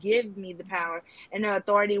already give me the power and the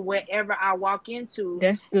authority wherever I walk into,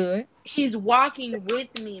 That's good. He's walking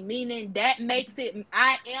with me, meaning that makes it,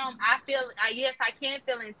 yes, I can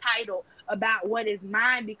feel entitled about what is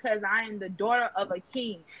mine because I am the daughter of a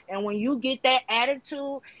king. And when you get that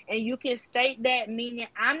attitude and you can state that, meaning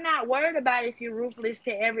I'm not worried about if you're ruthless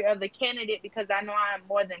to every other candidate because I know I am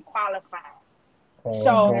more than qualified.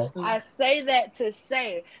 So Exactly. I say that to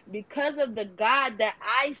say, because of the God that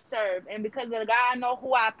I serve and because of the God I know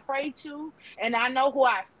who I pray to and I know who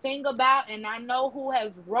I sing about and I know who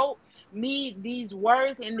has wrote me these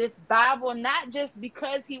words in this Bible, not just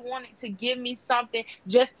because he wanted to give me something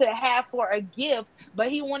just to have for a gift, but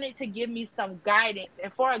he wanted to give me some guidance.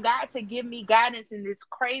 And for a God to give me guidance in this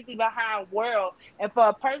crazy behind world, and for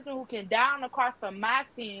a person who can die on the cross for my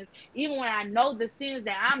sins, even when I know the sins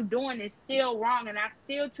that I'm doing is still wrong and I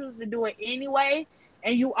still choose to do it anyway,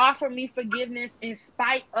 and you offer me forgiveness in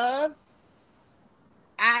spite of,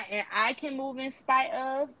 I can move in spite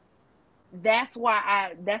of. That's why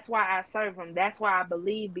I serve him. That's why I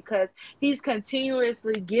believe, because he's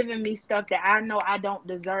continuously giving me stuff that I know I don't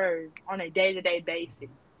deserve on a day-to-day basis.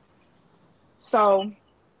 So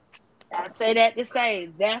I say that to say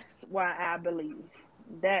that's why I believe.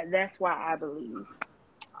 That's why I believe.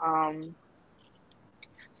 Um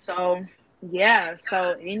so yeah,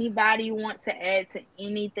 so anybody want to add to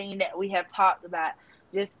anything that we have talked about?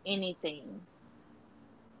 Just anything.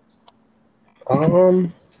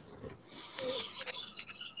 Um,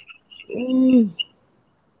 mm,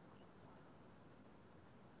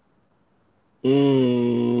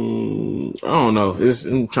 I don't know.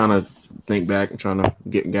 I'm trying to think back. I'm trying to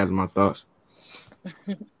gather my thoughts.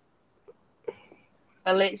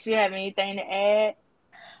 Alex, you have anything to add?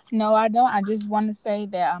 No, I don't. I just want to say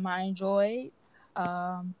that I enjoyed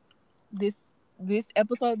um this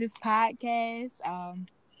episode, this podcast.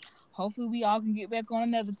 Hopefully we all can get back on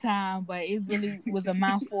another time. But it really was a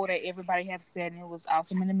mouthful that everybody have said, and it was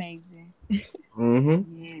awesome and amazing.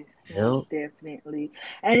 Mm-hmm. Yes, most Yep. definitely.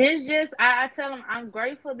 And it's just, I tell them, I'm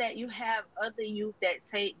grateful that you have other youth that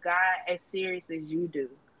take God as serious as you do.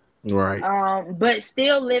 Right. But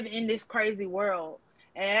still live in this crazy world.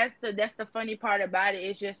 And that's the funny part about it.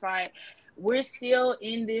 It's just like we're still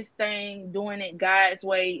in this thing doing it God's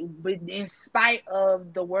way, but in spite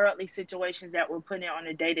of the worldly situations that we're putting on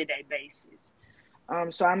a day-to-day basis.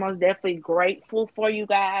 So I'm most definitely grateful for you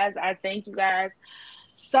guys. I thank you guys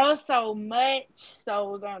so much.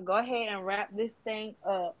 So we're gonna go ahead and wrap this thing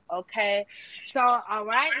up, okay? So, all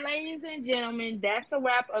right, ladies and gentlemen, that's a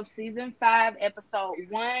wrap of season 5, episode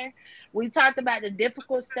 1. We talked about the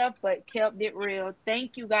difficult stuff, but kept it real.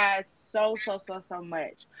 Thank you guys so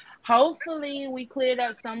much. Hopefully, we cleared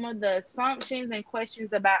up some of the assumptions and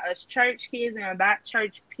questions about us church kids and about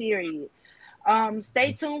church, period.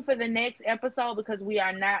 Stay tuned for the next episode because we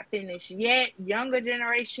are not finished yet. Younger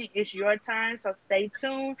generation, it's your turn, so stay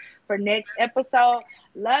tuned for next episode.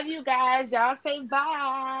 Love you guys. Y'all say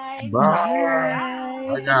bye. Bye. Bye.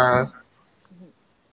 Bye, guys.